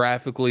more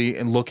graphically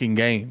and looking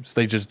games.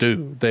 They just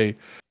do.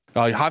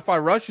 Hi-Fi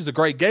Rush is a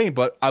great game,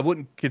 but I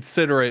wouldn't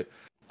consider it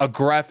a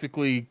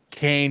graphically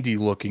candy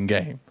looking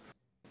game.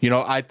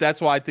 That's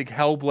why I think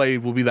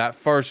Hellblade will be that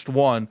first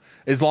one.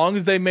 As long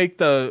as they make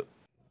the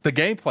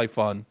gameplay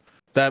fun,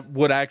 that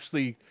would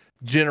actually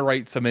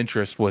generate some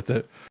interest with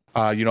it.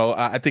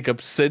 I think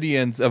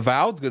Obsidian's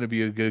Avowed's going to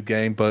be a good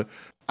game, but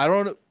I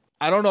don't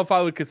know if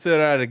I would consider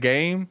that a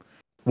game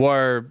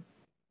where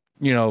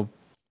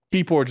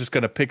people are just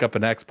going to pick up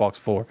an Xbox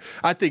for.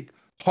 I think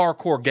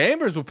hardcore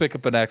gamers will pick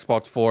up an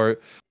Xbox for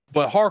it,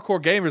 but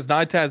hardcore gamers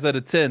 9 times out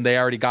of 10 they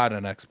already got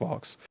an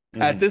Xbox.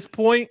 Mm-hmm. At this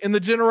point in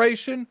the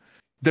generation,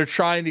 they're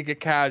trying to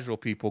get casual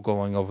people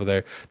going over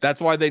there.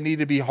 That's why they need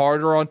to be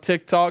harder on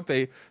TikTok.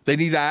 They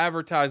need to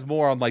advertise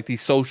more on like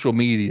these social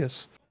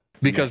medias,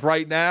 because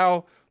right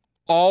now,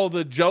 all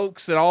the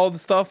jokes and all the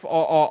stuff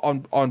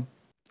on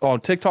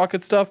TikTok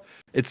and stuff,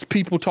 it's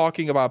people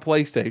talking about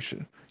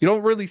PlayStation. You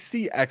don't really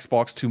see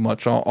Xbox too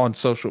much on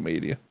social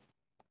media.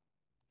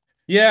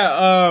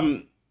 Yeah,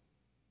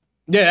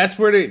 that's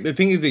where the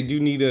thing is they do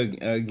need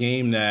a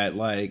game that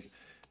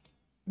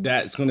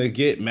that's gonna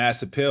get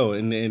mass appeal,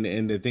 and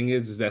the thing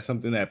is that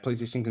something that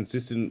PlayStation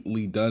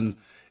consistently done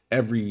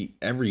every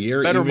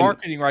year. Better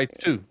marketing rights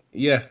too.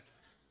 Yeah,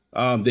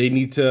 they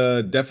need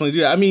to definitely do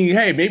that. I mean,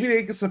 hey, maybe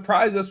they could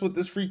surprise us with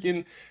this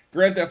freaking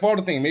Grand Theft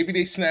Auto thing. Maybe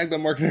they snagged the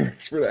marketing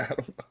rights for that. I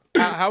don't know.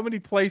 How many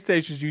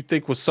PlayStations do you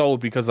think was sold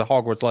because of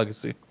Hogwarts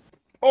Legacy?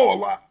 Oh, a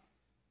lot.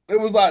 It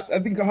was a lot. I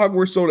think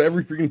Hogwarts sold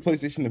every freaking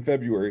PlayStation in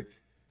February.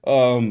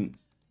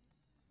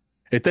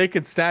 If they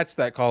could snatch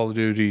that Call of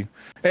Duty,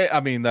 that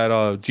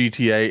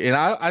GTA, and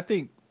I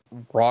think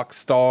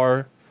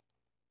Rockstar,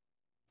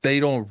 they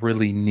don't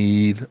really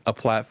need a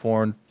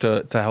platform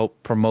to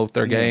help promote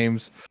their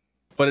games,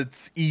 but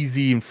it's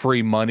easy and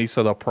free money,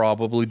 so they'll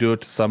probably do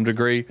it to some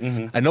degree.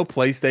 Mm-hmm. I know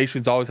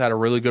PlayStation's always had a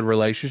really good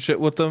relationship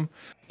with them,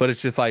 but it's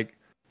just like,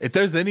 if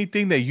there's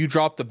anything that you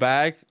drop the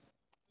bag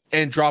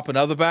and drop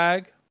another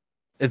bag,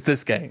 it's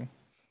this game.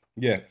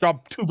 Yeah.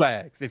 Drop 2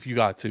 bags if you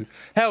got to.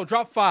 Hell,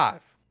 drop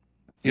 5.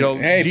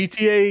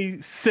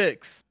 GTA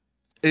 6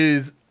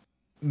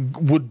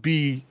 would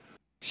be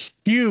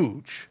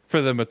huge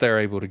for them if they're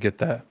able to get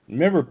that.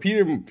 Remember,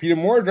 Peter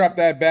Moore dropped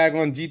that bag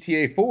on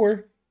GTA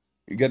 4.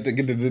 You got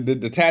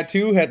the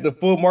tattoo, had the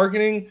full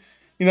marketing.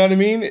 You know what I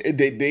mean? They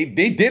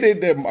did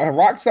it.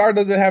 Rockstar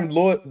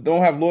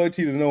don't have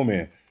loyalty to no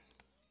man.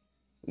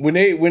 When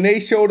they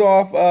showed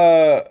off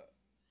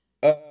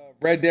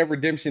Red Dead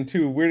Redemption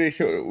 2,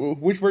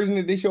 which version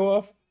did they show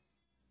off?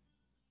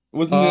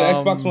 Wasn't it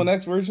the Xbox One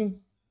X version?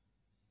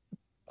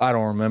 I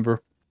don't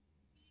remember.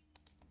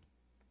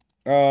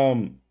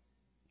 I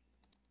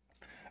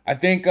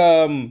think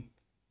the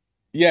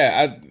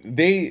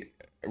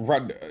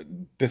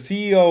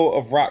CEO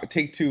of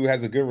Take-Two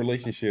has a good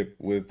relationship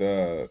with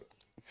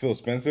Phil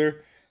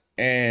Spencer,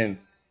 and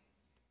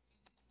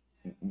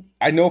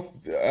I know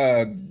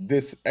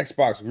this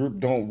Xbox group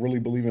don't really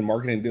believe in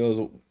marketing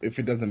deals if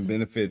it doesn't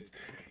benefit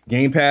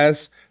Game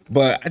Pass,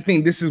 but I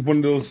think this is one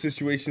of those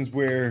situations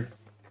where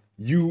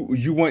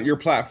you want your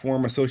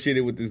platform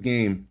associated with this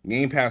game,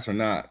 Game Pass or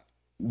not.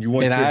 You And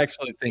want I your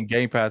actually think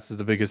Game Pass is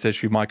the biggest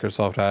issue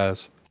Microsoft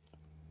has.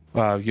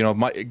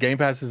 My Game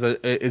Pass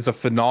is a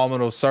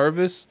phenomenal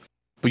service,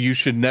 but you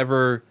should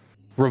never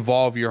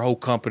revolve your whole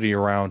company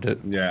around it.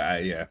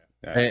 yeah.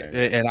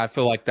 And I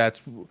feel like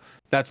that's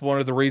one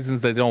of the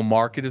reasons they don't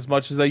market as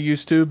much as they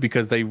used to,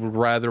 because they would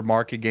rather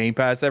market Game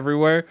Pass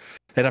everywhere.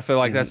 And I feel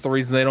like Mhm. that's the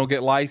reason they don't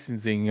get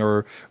licensing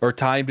or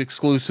timed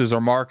exclusives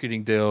or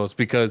marketing deals,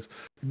 because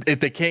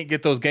if they can't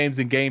get those games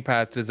in Game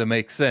Pass, does it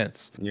make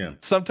sense? Yeah.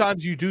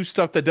 Sometimes you do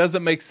stuff that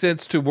doesn't make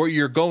sense to what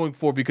you're going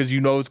for because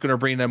you know it's going to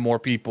bring in more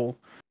people.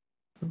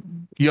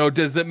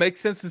 Does it make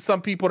sense to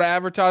some people to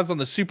advertise on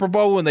the Super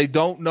Bowl when they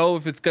don't know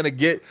if it's going to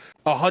get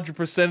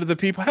 100% of the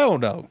people? Hell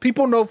no.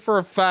 People know for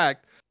a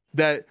fact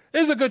that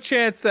there's a good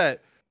chance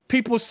that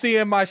people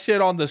seeing my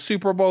shit on the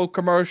Super Bowl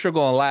commercial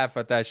going to laugh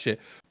at that shit.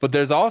 But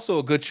there's also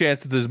a good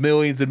chance that there's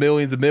millions and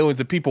millions and millions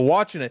of people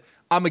watching it.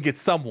 I'm going to get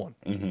someone.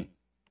 Hmm.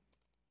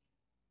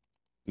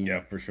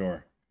 Yeah, for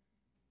sure.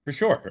 For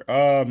sure.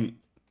 I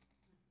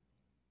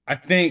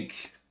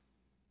think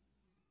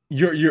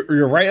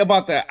you're right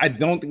about that. I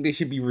don't think they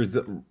should be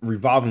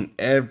revolving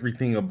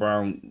everything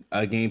around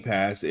Game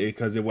Pass,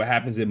 because what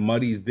happens, it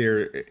muddies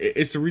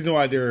it's the reason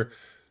why their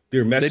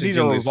They need to messaging is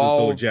so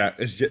revolve.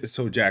 jacked. It's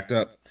so jacked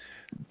up.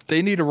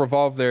 They need to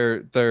revolve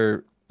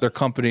their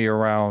company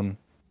around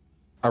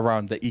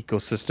the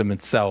ecosystem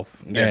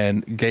itself, Yeah,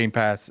 and Game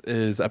Pass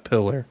is a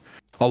pillar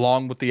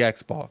along with the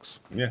Xbox.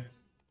 yeah.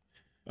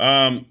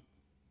 Um,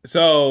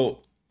 so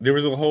there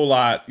was a whole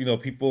lot.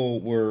 People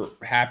were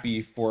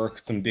happy for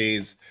some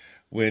days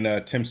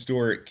when Tim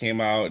Stewart came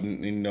out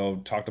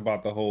and talked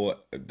about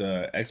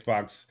the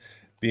Xbox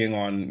being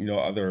on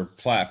other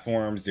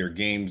platforms, their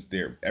games,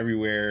 they're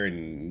everywhere,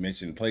 and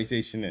mentioned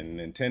PlayStation and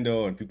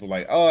Nintendo, and people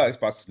like, oh,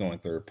 Xbox is going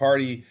third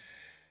party.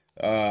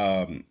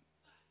 Um,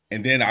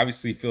 and then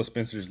obviously Phil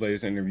Spencer's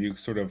latest interview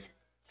sort of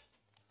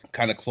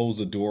kind of closed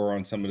the door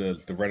on some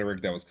of the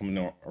rhetoric that was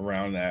coming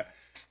around that.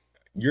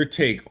 Your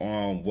take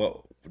on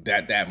what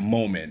that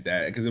moment,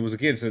 that because it was,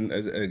 again,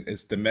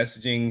 it's the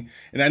messaging,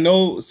 and I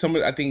know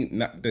I think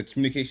not the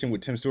communication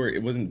with Tim Stewart,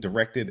 it wasn't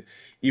directed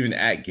even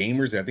at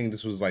gamers. I think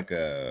this was like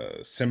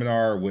a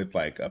seminar with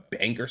like a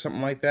bank or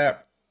something like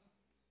that.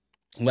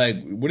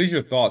 Like, what is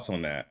your thoughts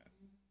on that?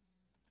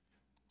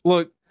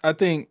 Look, I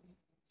think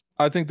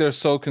they're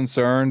so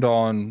concerned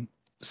on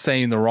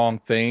saying the wrong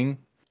thing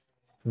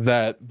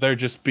that they're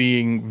just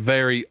being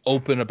very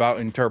open about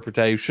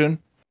interpretation.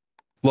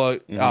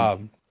 Look,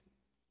 Hmm.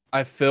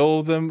 I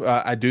feel them.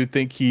 I do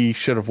think he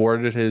should have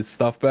worded his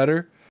stuff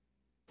better.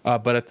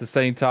 But at the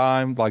same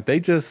time, like, they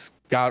just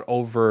got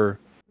over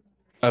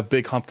a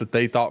big hump that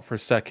they thought for a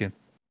second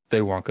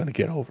they weren't going to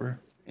get over.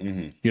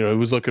 Hmm. It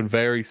was looking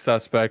very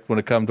suspect when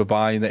it come to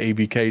buying the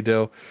ABK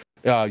deal.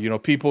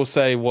 People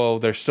say, well,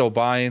 they're still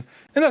buying,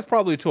 and that's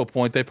probably to a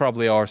point. They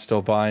probably are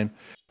still buying.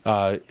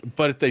 But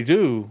if they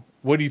do,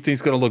 what do you think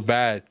is going to look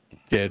bad,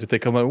 kid? If they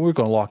come out, we're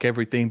going to lock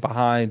everything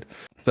behind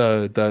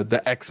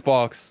the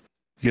Xbox,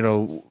 you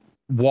know,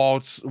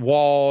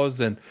 walls,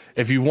 and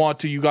if you want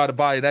to, you got to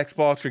buy an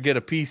Xbox or get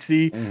a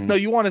PC. Hmm. No,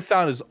 you want to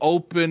sound as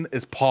open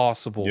as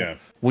possible Yeah.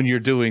 when you're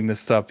doing this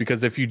stuff,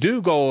 because if you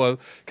do go,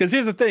 because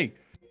here's the thing,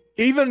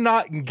 even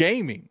not in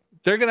gaming,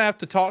 they're gonna have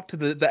to talk to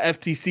the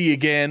FTC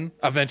again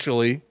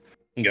eventually.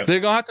 Yep. They're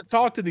gonna have to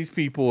talk to these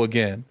people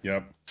again.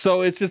 Yep.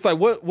 So it's just like,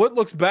 what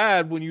looks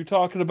bad when you're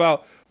talking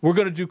about, we're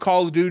gonna do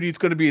Call of Duty, it's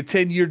gonna be a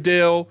 10-year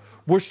deal.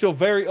 We're still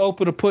very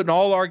open to putting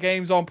all our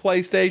games on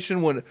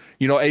PlayStation, when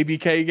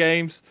ABK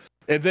games,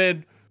 and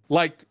then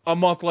like a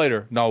month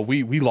later, no,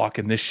 we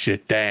locking this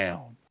shit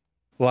down.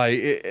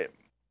 Like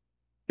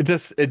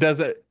it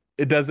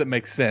doesn't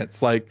make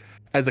sense. Like,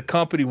 as a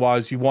company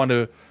wise, you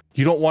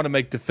don't want to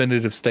make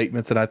definitive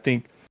statements, and I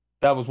think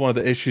that was one of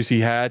the issues he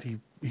had.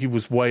 He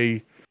was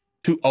way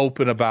too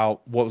open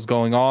about what was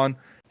going on,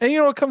 and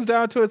it comes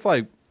down to, it's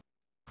like,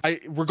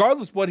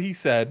 regardless what he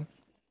said,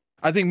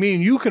 I think me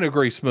and you can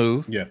agree,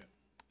 Smooth, Yeah.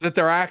 that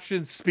their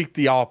actions speak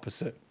the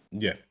opposite.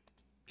 Yeah.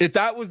 If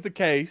that was the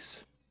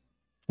case,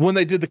 when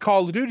they did the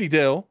Call of Duty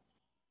deal,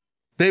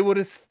 they would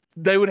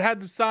have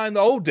them sign the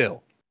old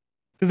deal,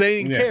 because they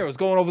didn't Yeah. care. It was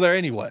going over there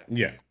anyway.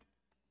 Yeah.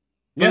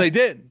 But Yeah. they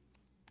didn't.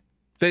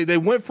 They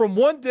went from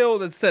one deal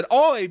that said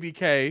all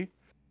ABK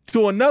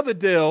to another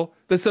deal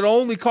that said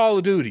only Call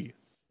of Duty.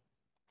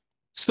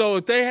 So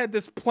if they had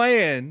this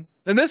plan,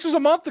 and this was a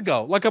month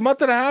ago, like a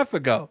month and a half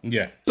ago.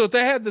 Yeah. So if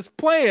they had this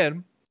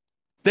plan,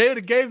 they would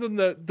have gave them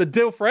the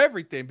deal for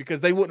everything,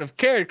 because they wouldn't have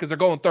cared, because they're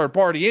going third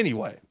party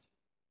anyway.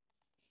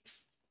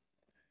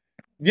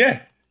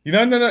 Yeah.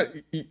 No.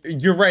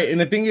 You're right. And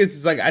the thing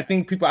is like, I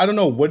think people, I don't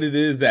know what it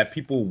is that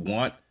people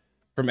want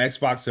from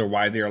Xbox, or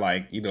why they're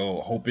like,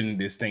 hoping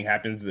this thing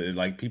happens.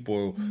 Like,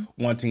 people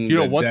wanting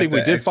One thing we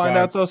the did find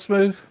out Xbox. though,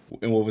 Smooth,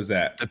 And what was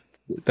that?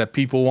 that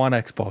people want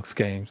Xbox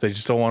games. They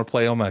just don't want to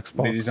play on They just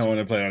Xbox. don't want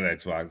to play on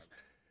Xbox.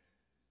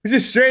 It's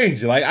just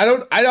strange. Like I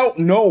don't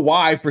know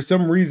why. For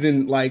some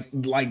reason, like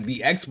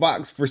the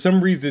Xbox, for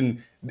some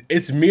reason,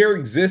 its mere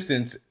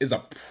existence is a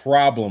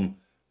problem.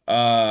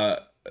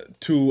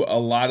 To a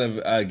lot of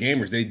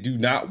gamers, they do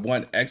not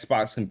want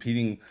Xbox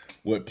competing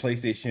with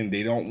PlayStation.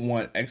 They don't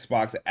want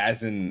Xbox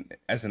as an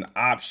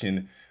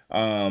option.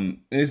 And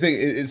it's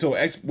like so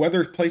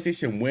whether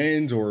PlayStation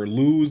wins or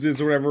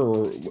loses or whatever,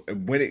 or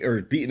winning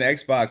or beating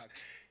Xbox,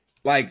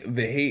 like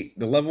the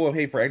level of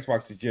hate for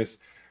Xbox is just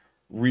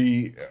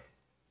re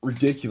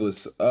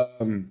ridiculous.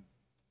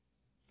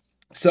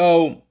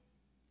 So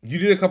you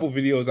did a couple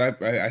videos.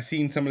 I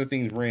seen some of the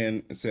things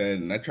Rand said,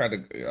 and I tried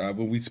to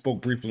when we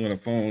spoke briefly on the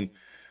phone,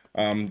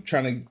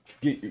 trying to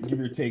give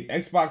your take.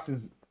 Xbox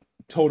has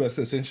told us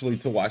essentially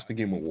to watch the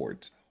Game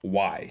Awards.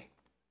 Why?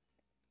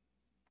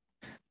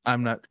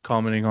 I'm not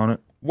commenting on it.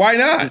 Why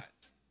not?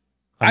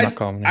 I'm not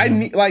commenting. I on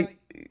need it. like.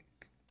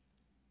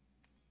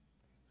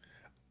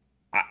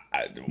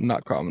 I'm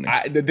not commenting.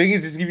 The thing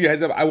is, just give you a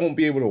heads up. I won't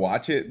be able to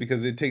watch it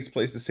because it takes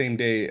place the same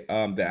day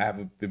that I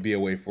have to be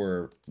away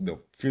for the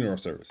funeral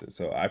services.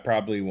 So I'm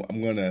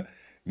gonna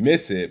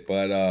miss it.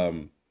 But I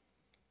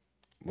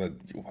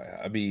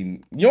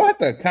mean, you don't have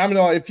to comment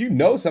on if you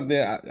know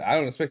something. I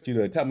don't expect you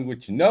to tell me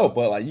what you know,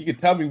 but like you can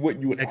tell me what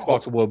you would.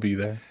 Xbox will be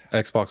there.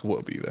 Xbox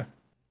will be there.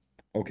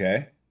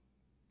 Okay.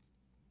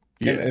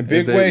 Yeah, in a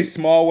big way,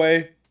 small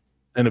way.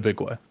 In a big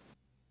way.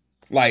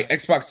 Like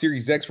Xbox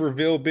Series X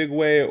reveal, big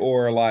way,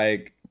 or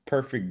like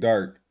Perfect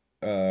Dark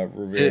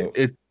reveal.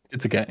 It's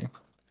a game.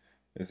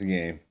 It's a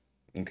game.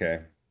 Okay.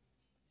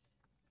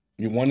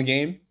 You won the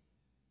game?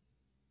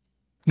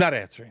 Not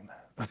answering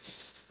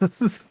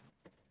that.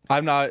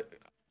 I'm not.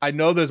 I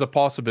know there's a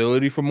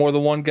possibility for more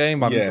than one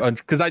game.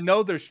 Because I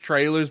know there's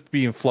trailers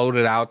being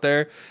floated out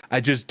there. I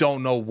just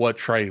don't know what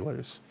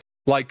trailers.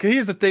 Like,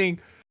 here's the thing.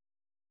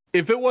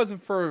 If it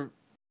wasn't for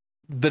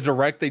the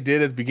direct they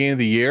did at the beginning of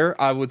the year,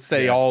 I would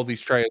say all these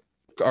trailers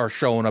are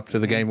showing up to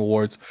the Game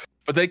Awards.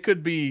 But they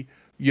could be,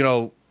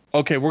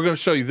 okay, we're going to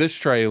show you this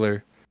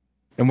trailer,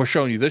 and we're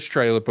showing you this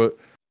trailer, but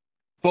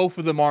both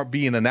of them aren't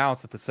being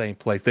announced at the same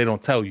place. They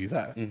don't tell you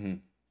that.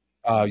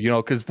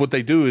 Because what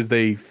they do is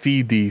they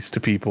feed these to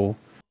people,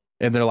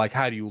 and they're like,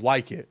 how do you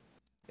like it?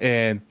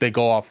 And they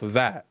go off of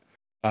that.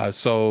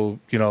 So,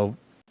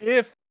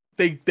 if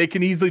they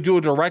can easily do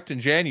a direct in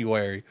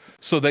January,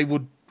 so they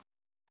would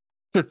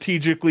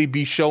strategically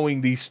be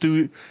showing these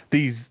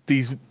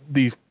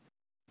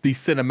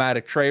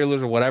cinematic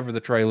trailers or whatever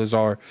the trailers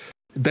are.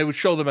 They would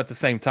show them at the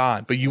same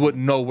time, but you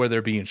wouldn't know where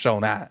they're being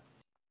shown at.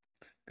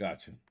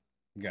 Gotcha.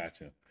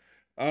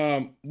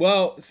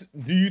 Well,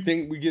 do you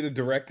think we get a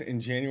direct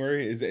in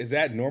January? Is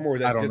that normal, or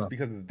is that just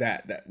because of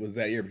that was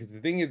that year? Because the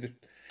thing is,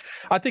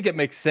 I think it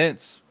makes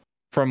sense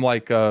from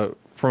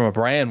a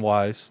brand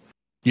wise.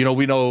 We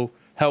know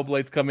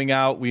Hellblade's coming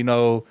out. We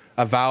know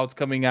Avowed's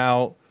coming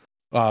out.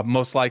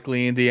 Most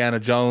likely Indiana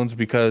Jones,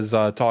 because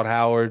Todd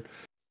Howard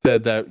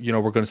said that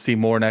we're going to see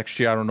more next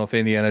year. I don't know if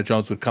Indiana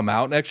Jones would come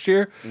out next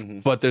year,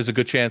 but there's a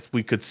good chance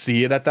we could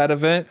see it at that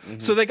event.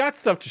 So they got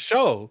stuff to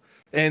show.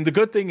 And the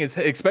good thing is,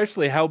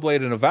 especially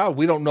Hellblade and Avowed,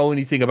 we don't know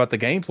anything about the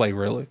gameplay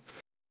really.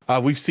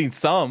 We've seen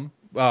some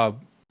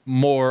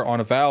more on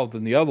Avowed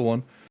than the other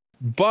one,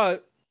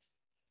 but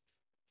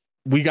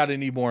we got to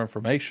need more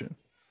information.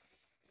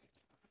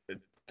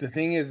 The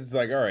thing is, it's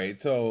like, all right,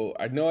 so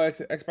I know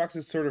Xbox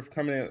is sort of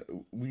coming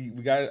in. We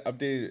got an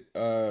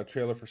updated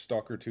trailer for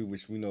Stalker 2,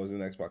 which we know is an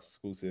Xbox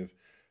exclusive.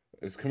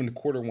 It's coming to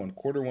quarter one.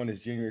 Quarter one is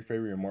January,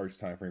 February, and March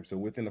timeframe. So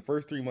within the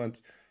first 3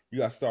 months, you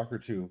got Stalker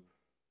 2.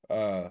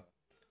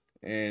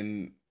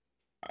 And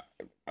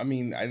I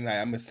mean,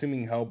 I'm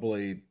assuming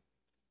Hellblade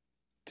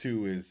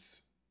 2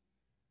 is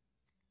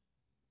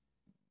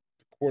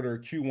quarter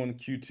Q1,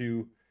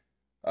 Q2.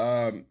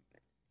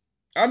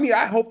 I mean,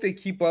 I hope they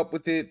keep up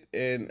with it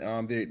and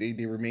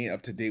they remain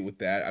up to date with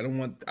that. I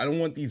don't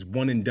want these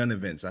one and done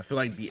events. I feel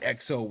like the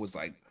XO was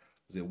it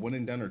one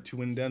and done or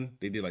two and done?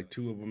 They did like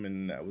 2 of them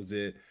and that was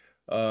it.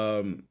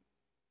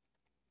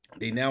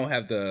 They now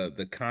have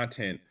the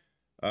content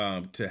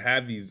to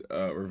have these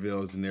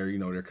reveals, and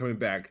they're coming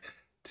back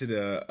to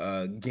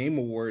the Game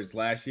Awards.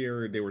 Last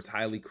year they were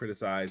highly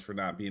criticized for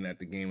not being at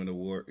the Game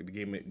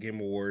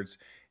Awards,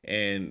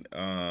 and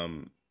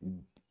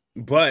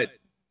but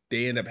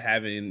they end up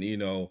having,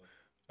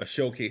 a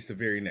showcase the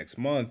very next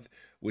month,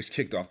 which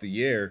kicked off the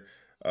year.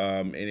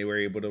 And they were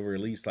able to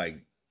release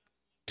like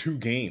 2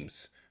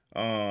 games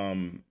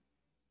in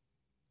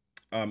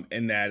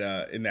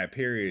that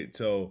period.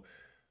 So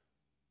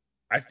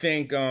I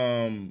think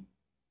an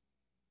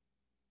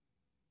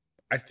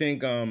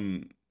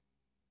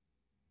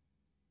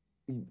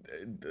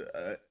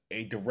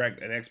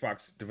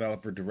Xbox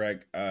developer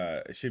direct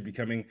should be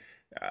coming.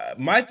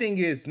 My thing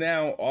is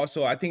now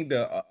also, I think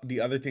the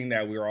other thing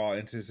that we're all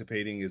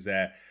anticipating is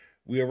that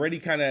we already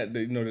kind of,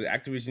 the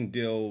Activision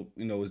deal,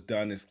 is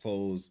done, is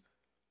closed.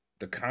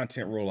 The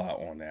content rollout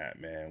on that,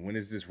 man. When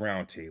is this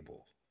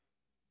roundtable?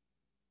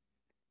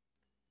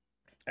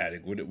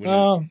 Attic,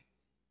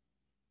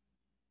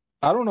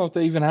 I don't know if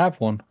they even have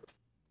one.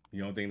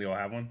 You don't think they'll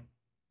have one?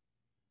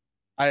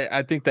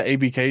 I think the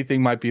ABK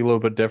thing might be a little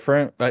bit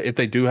different. If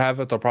they do have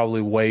it, they'll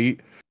probably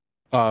wait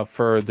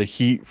for the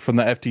heat from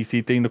the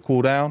FTC thing to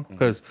cool down,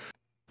 because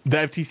the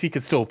FTC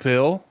can still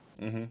appeal.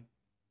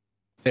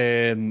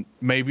 And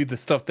maybe the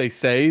stuff they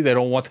say they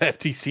don't want the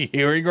FTC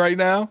hearing right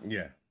now.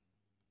 Yeah.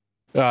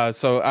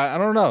 So I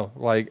don't know.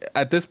 Like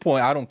at this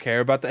point, I don't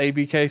care about the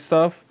ABK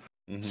stuff.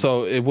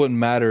 So it wouldn't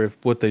matter if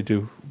what they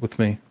do with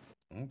me.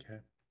 Okay.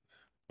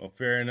 Well,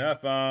 fair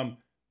enough.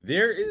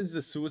 There is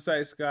the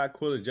Suicide Squad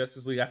Quill of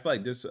Justice League. I feel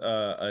like this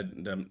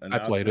announcement. I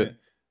played it.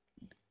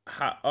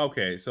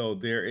 Okay, so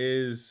there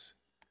is.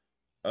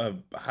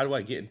 How do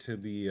I get into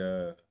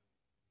the?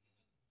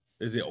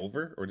 Is it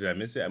over or did I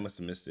miss it? I must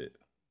have missed it.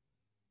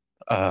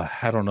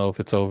 I don't know if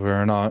it's over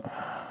or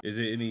not. Is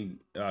it any?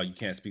 You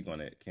can't speak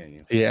on it, can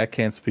you? Yeah, I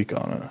can't speak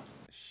on it.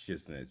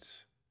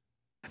 Shiznits.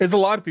 There's a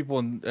lot of people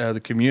in the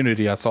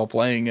community I saw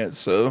playing it,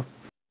 so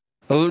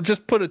I'll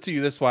just put it to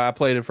you this way: I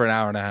played it for an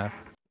hour and a half.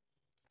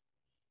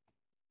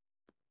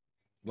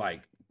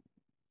 Like,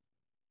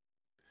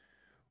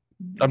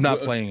 I'm not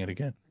playing it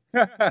again.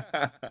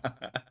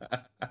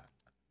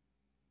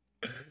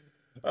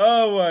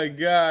 Oh my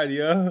god,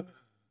 yo.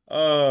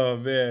 Oh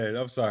man,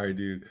 I'm sorry,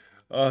 dude.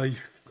 Oh,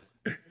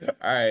 all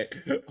right.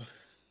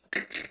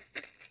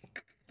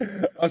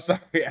 I'm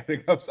sorry, I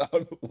think I'm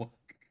sorry. All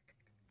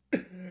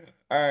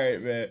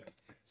right, man.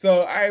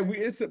 So, all right,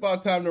 it's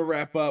about time to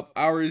wrap up.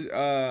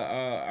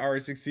 Our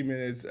 60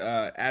 minutes.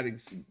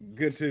 Addicts,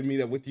 good to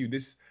meet up with you.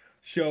 This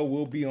show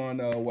will be on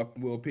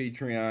Weapon Wheel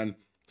Patreon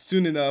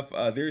soon enough.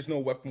 There's no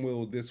Weapon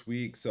Wheel this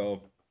week,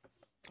 so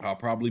I'll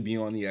probably be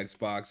on the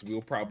Xbox.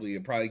 We'll probably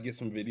get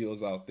some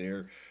videos out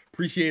there.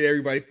 Appreciate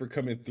everybody for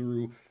coming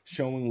through,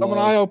 showing love. I'm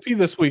an IOP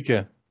this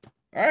weekend.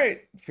 All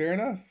right, fair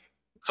enough.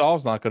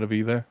 Saul's not going to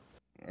be there.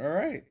 All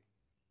right.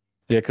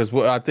 Yeah, because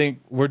I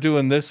think we're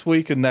doing this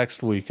week and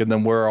next week, and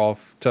then we're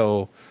off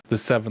till the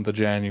 7th of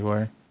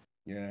January.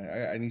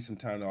 Yeah, I need some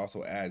time to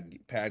also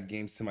pad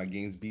games to my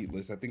games beat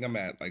list. I think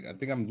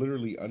I'm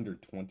literally under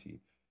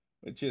 20,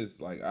 which is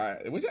like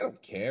which I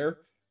don't care,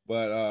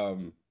 but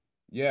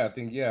yeah, I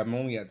think I'm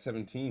only at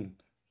 17.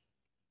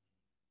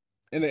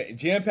 And the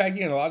jam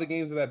packing and a lot of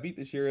games that I beat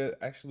this year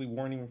actually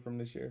weren't even from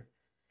this year.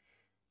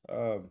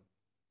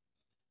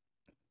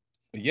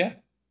 Yeah,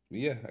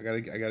 I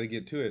gotta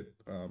get to it.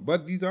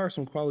 But these are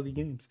some quality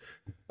games.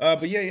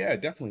 But yeah,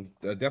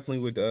 definitely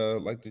would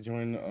like to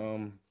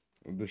join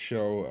the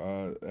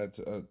show at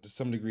to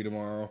some degree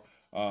tomorrow.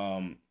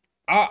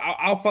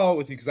 I'll follow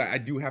with you because I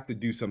do have to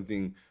do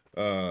something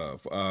for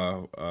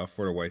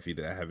the wifey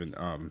that I haven't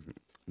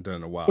done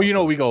in a while. Well, you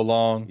know, we go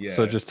long,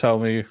 so just tell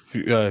me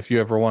if you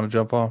ever want to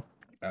jump on.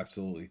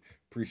 Absolutely,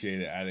 appreciate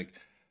it, Attic.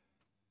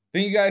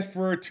 Thank you guys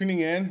for tuning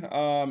in.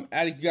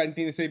 Attic, you got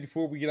anything to say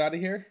before we get out of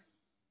here?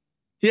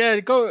 Yeah,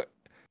 go.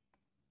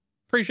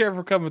 Appreciate it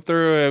for coming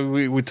through.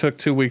 We took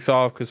 2 weeks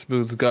off because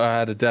Smooth's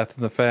had a death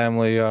in the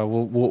family.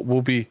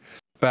 We'll be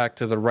back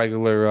to the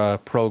regular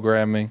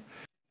programming.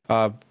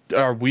 Are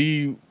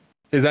we?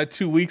 Is that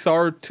 2 weeks?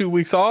 Our 2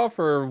 weeks off,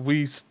 or are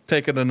we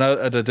taking an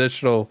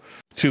additional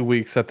 2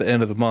 weeks at the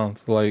end of the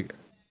month? Like,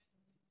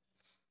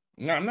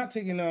 no, I'm not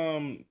taking.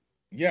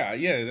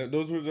 Yeah.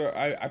 Those were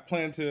I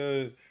plan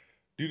to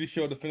do the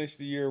show to finish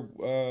the year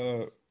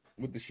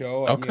with the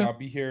show. I mean, I'll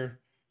be here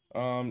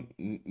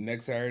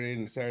next Saturday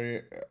and the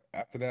Saturday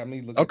after that. Let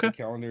me look at the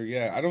calendar.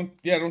 Yeah, I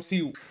don't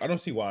see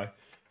why.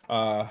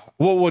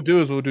 What we'll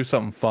do is we'll do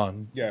something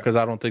fun. Yeah, because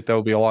I don't think there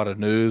will be a lot of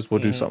news.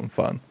 We'll do something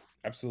fun.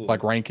 Absolutely,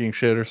 like ranking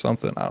shit or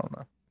something. I don't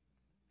know.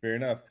 Fair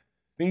enough.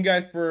 Thank you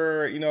guys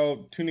for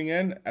tuning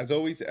in. As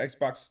always,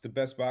 Xbox is the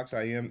best box.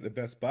 I am the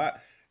best bot.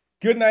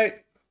 Good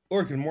night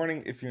or good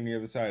morning if you're on the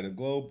other side of the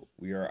globe.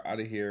 We are out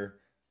of here.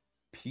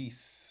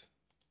 Peace.